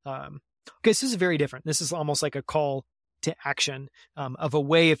well. Okay, so this is very different. This is almost like a call to action, of a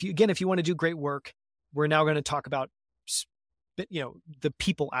way. If you want to do great work, we're now going to talk about, the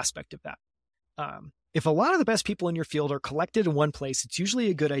people aspect of that. If a lot of the best people in your field are collected in one place, it's usually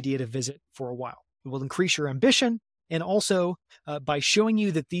a good idea to visit for a while. It will increase your ambition, and also by showing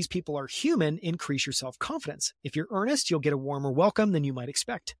you that these people are human, increase your self-confidence. If you're earnest, you'll get a warmer welcome than you might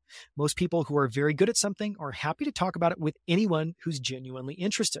expect. Most people who are very good at something are happy to talk about it with anyone who's genuinely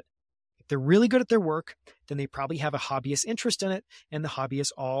interested. If they're really good at their work, then they probably have a hobbyist interest in it, and the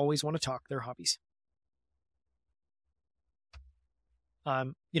hobbyists always want to talk their hobbies.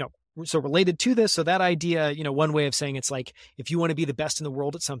 So related to this, so that idea, one way of saying it's like, if you want to be the best in the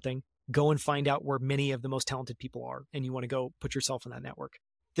world at something, go and find out where many of the most talented people are, and you want to go put yourself in that network.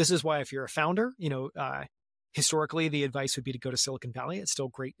 This is why if you're a founder, historically the advice would be to go to Silicon Valley. It's still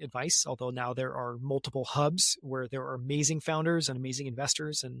great advice, although now there are multiple hubs where there are amazing founders and amazing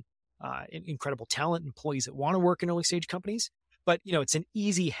investors and incredible talent, employees that want to work in early stage companies. But, it's an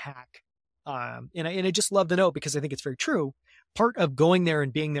easy hack. And I just love the note because I think it's very true. Part of going there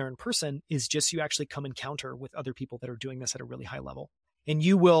and being there in person is just you actually come encounter with other people that are doing this at a really high level. And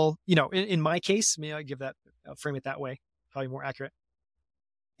you will, in my case, I'll frame it that way, probably more accurate.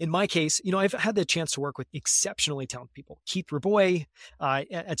 In my case, I've had the chance to work with exceptionally talented people. Keith Rabois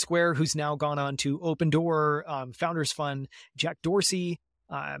at Square, who's now gone on to Open Door, Founders Fund, Jack Dorsey,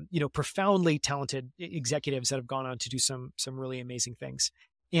 profoundly talented executives that have gone on to do some really amazing things.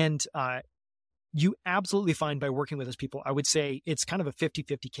 And you absolutely find by working with those people, I would say it's kind of a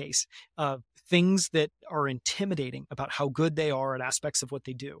 50-50 case of things that are intimidating about how good they are at aspects of what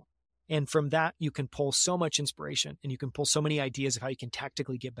they do. And from that, you can pull so much inspiration and you can pull so many ideas of how you can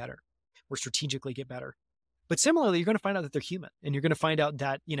tactically get better or strategically get better. But similarly, you're going to find out that they're human, and you're going to find out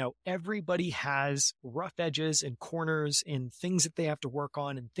that, everybody has rough edges and corners and things that they have to work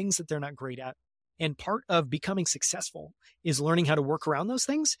on and things that they're not great at. And part of becoming successful is learning how to work around those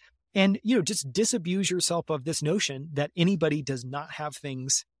things. And, just disabuse yourself of this notion that anybody does not have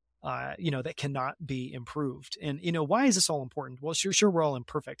things, that cannot be improved. And, why is this all important? Well, sure, we're all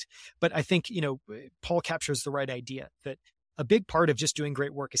imperfect. But I think, Paul captures the right idea that a big part of just doing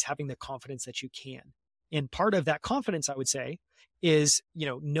great work is having the confidence that you can. And part of that confidence, I would say, is,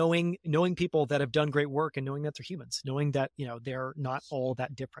 knowing people that have done great work and knowing that they're humans, knowing that, they're not all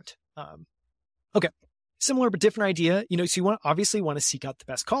that different. Okay. Similar but different idea, so you obviously want to seek out the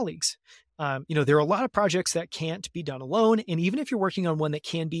best colleagues. There are a lot of projects that can't be done alone. And even if you're working on one that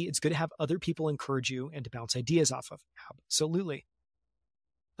can be, it's good to have other people encourage you and to bounce ideas off of. Absolutely.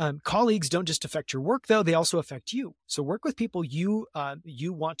 Colleagues don't just affect your work, though. They also affect you. So work with people you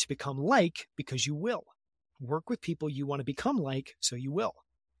want to become like, because you will. Work with people you want to become like, so you will.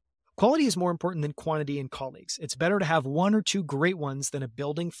 Quality is more important than quantity in colleagues. It's better to have one or two great ones than a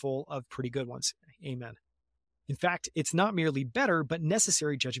building full of pretty good ones. Amen. In fact, it's not merely better, but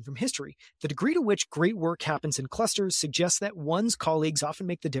necessary judging from history. The degree to which great work happens in clusters suggests that one's colleagues often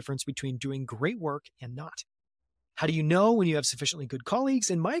make the difference between doing great work and not. How do you know when you have sufficiently good colleagues?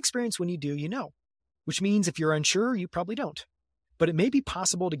 In my experience, when you do, you know. Which means if you're unsure, you probably don't. But it may be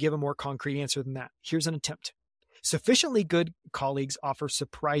possible to give a more concrete answer than that. Here's an attempt. Sufficiently good colleagues offer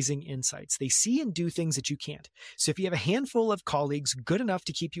surprising insights. They see and do things that you can't. So if you have a handful of colleagues good enough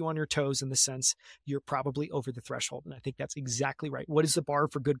to keep you on your toes in the sense, you're probably over the threshold. And I think that's exactly right. What is the bar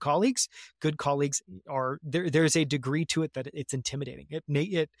for good colleagues? Good colleagues are, there's a degree to it that it's intimidating.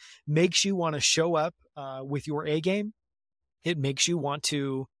 It makes you want to show up with your A game. It makes you want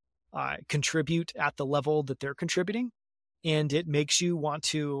to contribute at the level that they're contributing. And it makes you want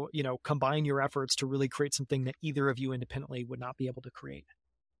to, combine your efforts to really create something that either of you independently would not be able to create.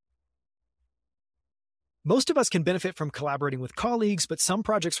 Most of us can benefit from collaborating with colleagues, but some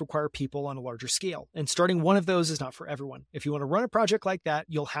projects require people on a larger scale. And starting one of those is not for everyone. If you want to run a project like that,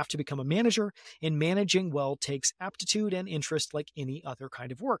 you'll have to become a manager, and managing well takes aptitude and interest like any other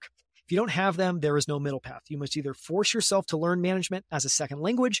kind of work. If you don't have them, there is no middle path. You must either force yourself to learn management as a second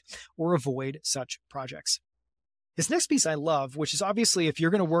language or avoid such projects. This next piece I love, which is obviously if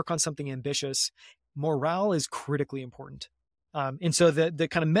you're going to work on something ambitious, morale is critically important. And so the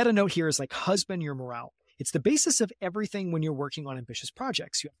kind of meta note here is like husband your morale. It's the basis of everything when you're working on ambitious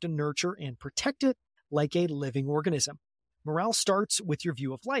projects. You have to nurture and protect it like a living organism. Morale starts with your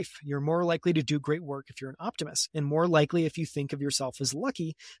view of life. You're more likely to do great work if you're an optimist, and more likely if you think of yourself as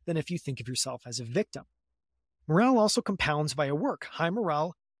lucky than if you think of yourself as a victim. Morale also compounds via work. High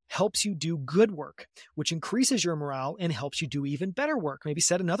morale helps you do good work, which increases your morale and helps you do even better work. Maybe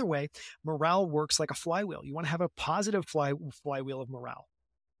said another way, morale works like a flywheel. You want to have a positive flywheel of morale.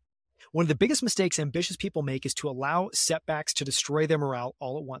 One of the biggest mistakes ambitious people make is to allow setbacks to destroy their morale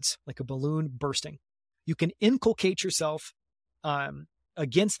all at once, like a balloon bursting. You can inculcate yourself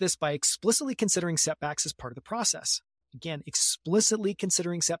against this by explicitly considering setbacks as part of the process. Again, explicitly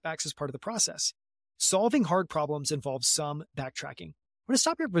considering setbacks as part of the process. Solving hard problems involves some backtracking. I'm going to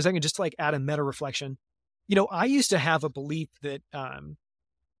stop here for a second just to add a meta reflection. I used to have a belief that,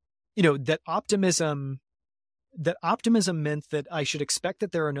 that optimism meant that I should expect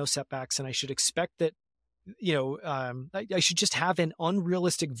that there are no setbacks, and I should expect that, I should just have an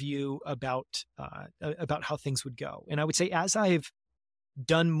unrealistic view about how things would go. And I would say, as I've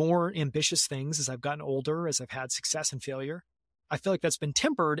done more ambitious things, as I've gotten older, as I've had success and failure, I feel like that's been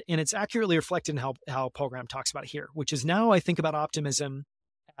tempered, and it's accurately reflected in how Paul Graham talks about it here, which is now I think about optimism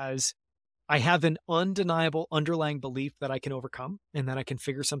as I have an undeniable underlying belief that I can overcome and that I can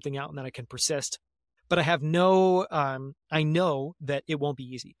figure something out and that I can persist. But I have I know that it won't be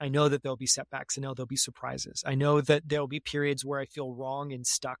easy. I know that there'll be setbacks. I know there'll be surprises. I know that there'll be periods where I feel wrong and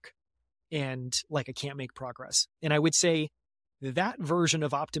stuck and like I can't make progress. And I would say that version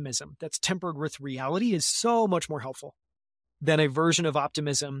of optimism that's tempered with reality is so much more helpful than a version of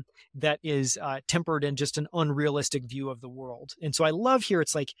optimism that is tempered in just an unrealistic view of the world. And so I love here,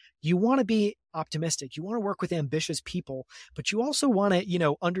 it's like, you want to be optimistic, you want to work with ambitious people, but you also want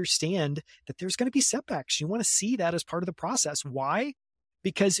to, understand that there's going to be setbacks. You want to see that as part of the process. Why?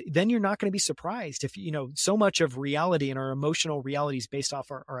 Because then you're not going to be surprised if, so much of reality and our emotional reality is based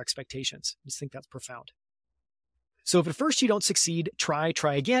off our expectations. I just think that's profound. So if at first you don't succeed, try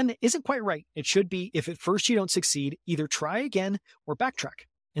again isn't quite right. It should be, if at first you don't succeed, either try again or backtrack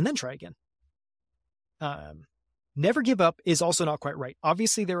and then try again. Never give up is also not quite right.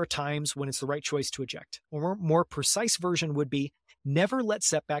 Obviously, there are times when it's the right choice to eject. A more precise version would be, never let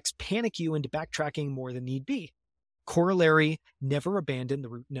setbacks panic you into backtracking more than need be. Corollary, never abandon the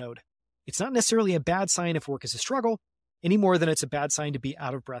root node. It's not necessarily a bad sign if work is a struggle, any more than it's a bad sign to be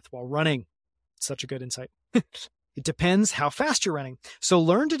out of breath while running. Such a good insight. It depends how fast you're running. So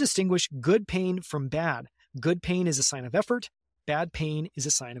learn to distinguish good pain from bad. Good pain is a sign of effort. Bad pain is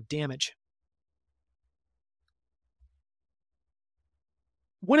a sign of damage.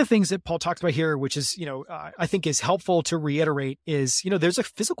 One of the things that Paul talks about here, which is, I think is helpful to reiterate, is, there's a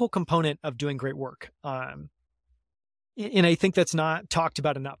physical component of doing great work. And I think that's not talked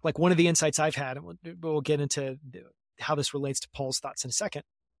about enough. Like, one of the insights I've had, and we'll get into how this relates to Paul's thoughts in a second.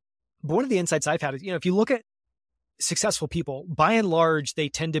 But one of the insights I've had is, if you look at successful people, by and large, they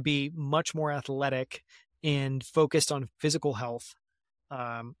tend to be much more athletic and focused on physical health,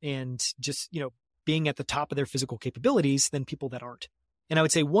 and just, being at the top of their physical capabilities than people that aren't. And I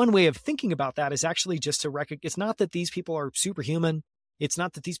would say one way of thinking about that is actually just to recognize, it's not that these people are superhuman. It's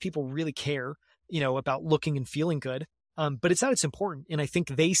not that these people really care, about looking and feeling good. But it's that it's important. And I think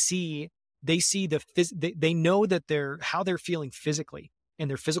they know that how they're feeling physically and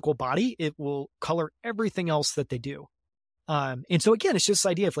their physical body, it will color everything else that they do. And so again, it's just this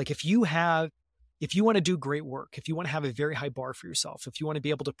idea of like, if you want to do great work, if you want to have a very high bar for yourself, if you want to be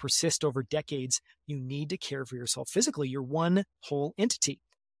able to persist over decades, you need to care for yourself physically. You're one whole entity.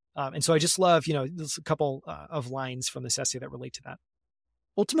 And so I just love, there's a couple of lines from this essay that relate to that.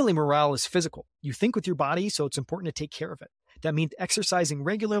 Ultimately, morale is physical. You think with your body, so it's important to take care of it. That means exercising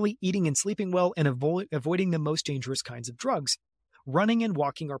regularly, eating and sleeping well, and avoiding the most dangerous kinds of drugs. Running and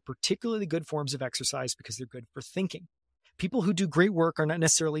walking are particularly good forms of exercise because they're good for thinking. People who do great work are not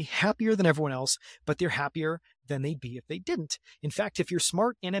necessarily happier than everyone else, but they're happier than they'd be if they didn't. In fact, if you're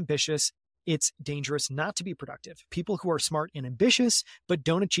smart and ambitious, it's dangerous not to be productive. People who are smart and ambitious but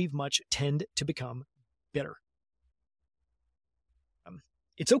don't achieve much tend to become bitter.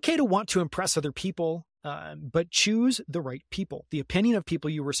 It's okay to want to impress other people, but choose the right people. The opinion of people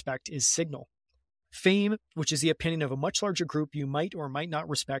you respect is signal. Fame, which is the opinion of a much larger group you might or might not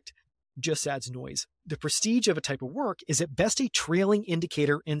respect, just adds noise. The prestige of a type of work is at best a trailing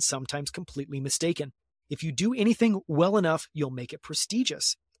indicator and sometimes completely mistaken. If you do anything well enough, you'll make it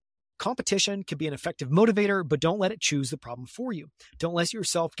prestigious. Competition can be an effective motivator, but don't let it choose the problem for you. Don't let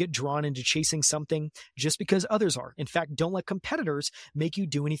yourself get drawn into chasing something just because others are. In fact, don't let competitors make you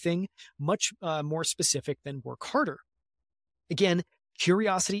do anything much more specific than work harder. Again,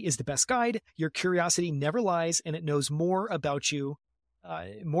 curiosity is the best guide. Your curiosity never lies, and it knows more about you,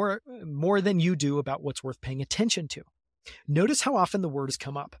 more than you do about what's worth paying attention to. Notice how often the word has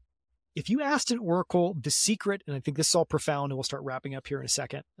come up. If you asked an oracle the secret, and I think this is all profound, and we'll start wrapping up here in a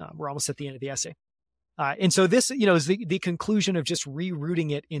second. We're almost at the end of the essay. And so this, is the conclusion of just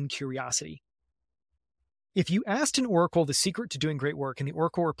rerouting it in curiosity. If you asked an oracle the secret to doing great work and the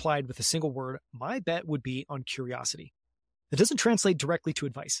oracle replied with a single word, my bet would be on curiosity. It doesn't translate directly to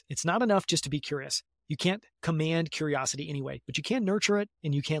advice. It's not enough just to be curious. You can't command curiosity anyway, but you can nurture it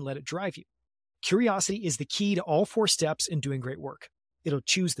and you can let it drive you. Curiosity is the key to all 4 steps in doing great work. It'll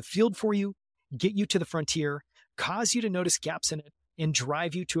choose the field for you, get you to the frontier, cause you to notice gaps in it, and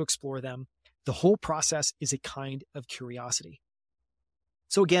drive you to explore them. The whole process is a kind of curiosity.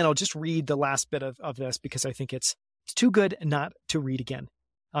 So again, I'll just read the last bit of this because I think it's too good not to read again.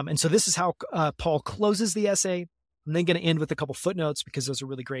 And so this is how Paul closes the essay. I'm then going to end with a couple footnotes because those are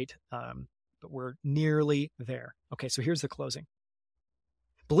really great, but we're nearly there. Okay, so here's the closing.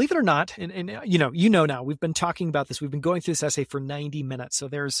 Believe it or not, and you know now, we've been talking about this. We've been going through this essay for 90 minutes. So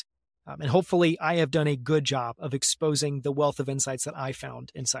there's, and hopefully I have done a good job of exposing the wealth of insights that I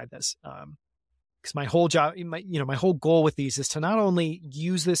found inside this. Because my whole job, my whole goal with these is to not only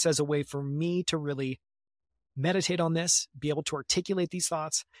use this as a way for me to really meditate on this, be able to articulate these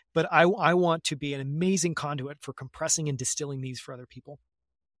thoughts, but I want to be an amazing conduit for compressing and distilling these for other people.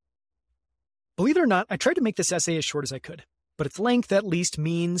 Believe it or not, I tried to make this essay as short as I could, but its length at least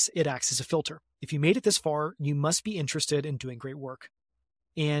means it acts as a filter. If you made it this far, you must be interested in doing great work.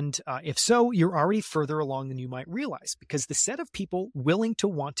 And if so, you're already further along than you might realize because the set of people willing to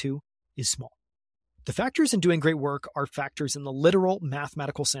want to is small. The factors in doing great work are factors in the literal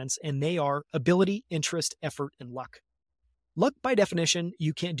mathematical sense, and they are ability, interest, effort, and luck. Luck, by definition,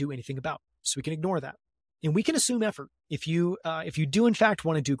 you can't do anything about, so we can ignore that. And we can assume effort if you do, in fact,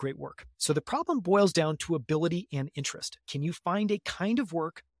 want to do great work. So the problem boils down to ability and interest. Can you find a kind of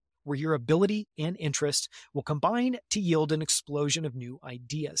work where your ability and interest will combine to yield an explosion of new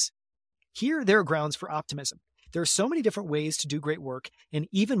ideas? Here, there are grounds for optimism. There are so many different ways to do great work, and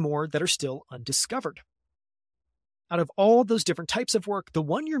even more that are still undiscovered. Out of all of those different types of work, the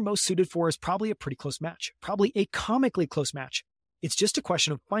one you're most suited for is probably a pretty close match, probably a comically close match. It's just a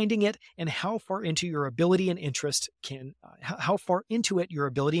question of finding it and how far into your ability and interest can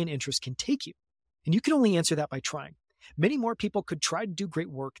take you. And you can only answer that by trying. Many more people could try to do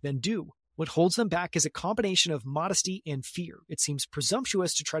great work than do. What holds them back is a combination of modesty and fear. It seems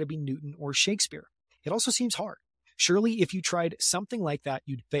presumptuous to try to be Newton or Shakespeare. It also seems hard. Surely, if you tried something like that,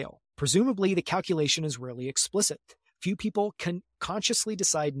 you'd fail. Presumably, the calculation is rarely explicit. Few people can consciously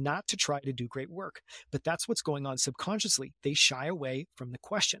decide not to try to do great work, but that's what's going on subconsciously. They shy away from the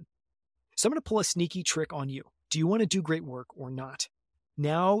question. So I'm going to pull a sneaky trick on you. Do you want to do great work or not?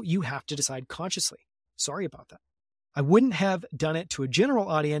 Now you have to decide consciously. Sorry about that. I wouldn't have done it to a general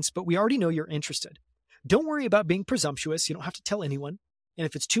audience, but we already know you're interested. Don't worry about being presumptuous. You don't have to tell anyone. And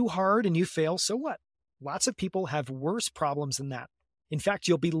if it's too hard and you fail, so what? Lots of people have worse problems than that. In fact,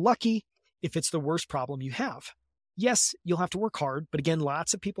 you'll be lucky if it's the worst problem you have. Yes, you'll have to work hard, but again,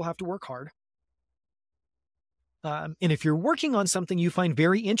 lots of people have to work hard. And if you're working on something you find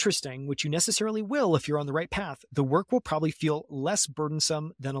very interesting, which you necessarily will if you're on the right path, the work will probably feel less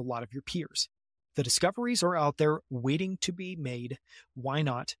burdensome than a lot of your peers. The discoveries are out there waiting to be made. Why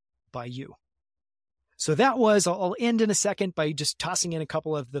not by you? So that was, I'll end in a second by just tossing in a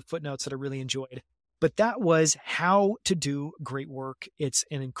couple of the footnotes that I really enjoyed. But that was How to Do Great Work. It's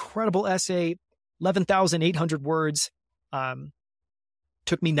an incredible essay, 11,800 words.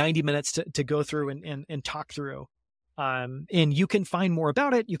 Took me 90 minutes to go through and talk through. And you can find more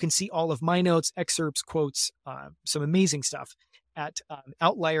about it. You can see all of my notes, excerpts, quotes, some amazing stuff at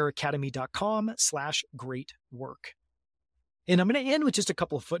outlieracademy.com/greatwork. And I'm going to end with just a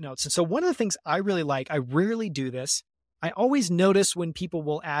couple of footnotes. And so one of the things I really like, I rarely do this. I always notice when people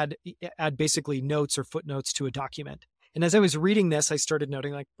will add basically notes or footnotes to a document. And as I was reading this, I started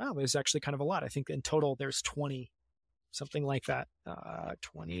noting like, wow, there's actually kind of a lot. I think in total there's 20, something like that,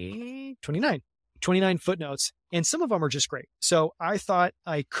 29 footnotes. And some of them are just great. So I thought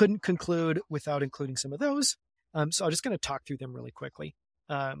I couldn't conclude without including some of those. So I'm just going to talk through them really quickly.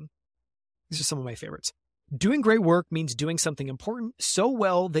 These are some of my favorites. Doing great work means doing something important so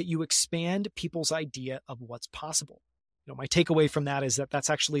well that you expand people's idea of what's possible. My takeaway from that is that that's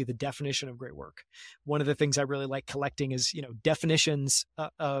actually the definition of great work. One of the things I really like collecting is, definitions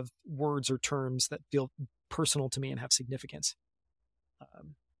of words or terms that feel personal to me and have significance.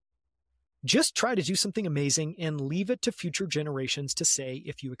 Just try to do something amazing and leave it to future generations to say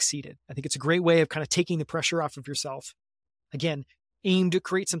if you exceeded. I think it's a great way of kind of taking the pressure off of yourself. Again, aim to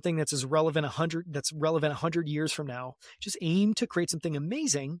create something that's relevant 100 years from now. Just aim to create something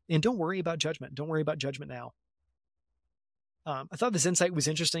amazing and don't worry about judgment. Don't worry about judgment now. I thought this insight was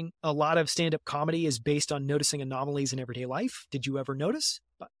interesting. A lot of stand-up comedy is based on noticing anomalies in everyday life. Did you ever notice?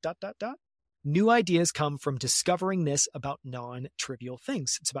 New ideas come from discovering this about non-trivial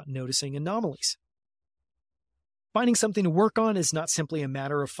things. It's about noticing anomalies. Finding something to work on is not simply a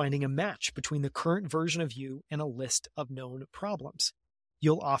matter of finding a match between the current version of you and a list of known problems.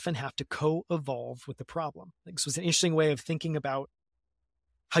 You'll often have to co-evolve with the problem. This was an interesting way of thinking about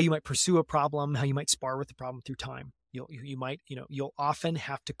how you might pursue a problem, how you might spar with the problem through time. You'll often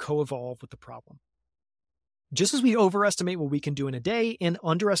have to co-evolve with the problem. Just as we overestimate what we can do in a day and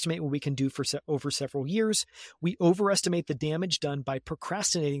underestimate what we can do for over several years, we overestimate the damage done by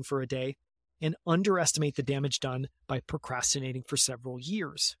procrastinating for a day and underestimate the damage done by procrastinating for several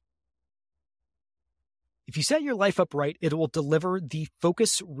years. If you set your life up right, it will deliver the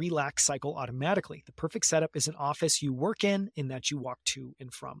focus relax cycle automatically. The perfect setup is an office you work in and that you walk to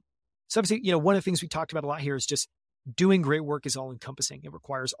and from. So obviously, one of the things we talked about a lot here is just doing great work is all encompassing. It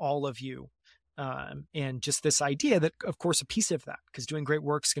requires all of you. And just this idea that, of course, a piece of that, because doing great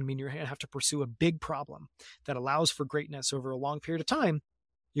work is going to mean you're going to have to pursue a big problem that allows for greatness over a long period of time.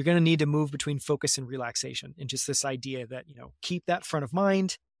 You're going to need to move between focus and relaxation. And just this idea that, keep that front of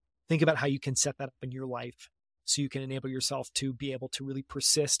mind. Think about how you can set that up in your life so you can enable yourself to be able to really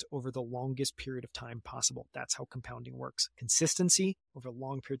persist over the longest period of time possible. That's how compounding works. Consistency over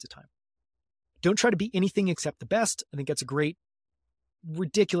long periods of time. Don't try to be anything except the best. I think that's a great,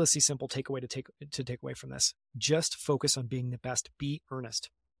 ridiculously simple takeaway to take away from this. Just focus on being the best. Be earnest.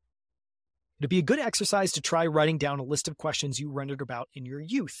 It'd be a good exercise to try writing down a list of questions you wondered about in your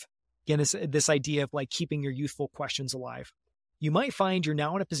youth. Again, this idea of keeping your youthful questions alive. You might find you're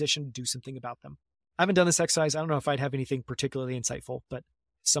now in a position to do something about them. I haven't done this exercise. I don't know if I'd have anything particularly insightful, but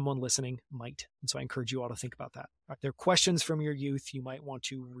someone listening might. And so I encourage you all to think about that. Are there questions from your youth you might want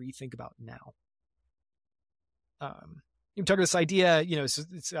to rethink about now? You talk about this idea,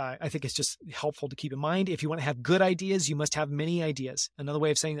 I think it's just helpful to keep in mind. If you want to have good ideas, you must have many ideas. Another way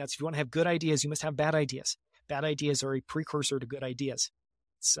of saying that is if you want to have good ideas, you must have bad ideas. Bad ideas are a precursor to good ideas.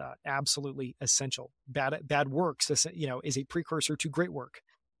 It's absolutely essential. Bad works, is a precursor to great work.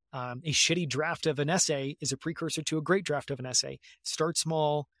 A shitty draft of an essay is a precursor to a great draft of an essay. Start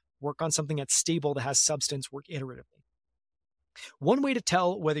small, work on something that's stable, that has substance, work iteratively. One way to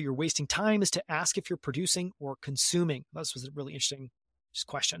tell whether you're wasting time is to ask if you're producing or consuming. This was a really interesting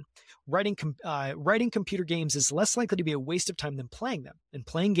question. Writing computer games is less likely to be a waste of time than playing them. And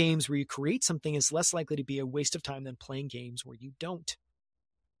playing games where you create something is less likely to be a waste of time than playing games where you don't.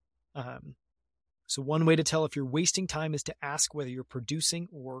 So one way to tell if you're wasting time is to ask whether you're producing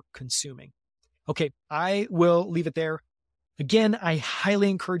or consuming. Okay, I will leave it there. Again, I highly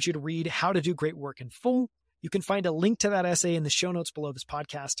encourage you to read How to Do Great Work in full. You can find a link to that essay in the show notes below this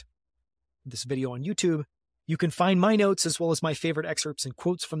podcast, this video on YouTube. You can find my notes as well as my favorite excerpts and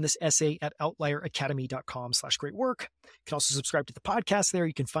quotes from this essay at outlieracademy.com/greatwork. You can also subscribe to the podcast there.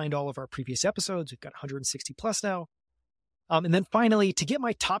 You can find all of our previous episodes. We've got 160 plus now. And then finally, to get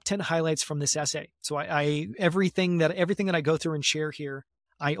my top 10 highlights from this essay. So everything that I go through and share here,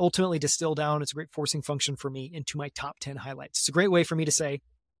 I ultimately distill down. It's a great forcing function for me into my top 10 highlights. It's a great way for me to say,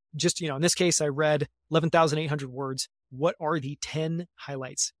 just, in this case, I read 11,800 words. What are the 10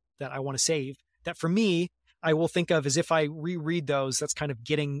 highlights that I want to save that for me, I will think of as if I reread those, that's kind of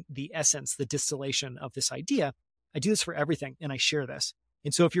getting the essence, the distillation of this idea. I do this for everything and I share this.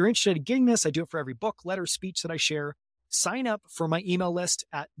 And so if you're interested in getting this, I do it for every book, letter, speech that I share. Sign up for my email list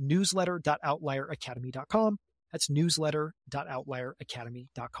at newsletter.outlieracademy.com. That's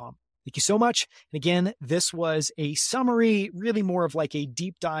newsletter.outlieracademy.com. Thank you so much. And again, this was a summary, really more of like a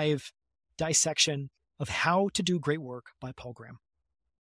deep dive dissection of How to Do Great Work by Paul Graham.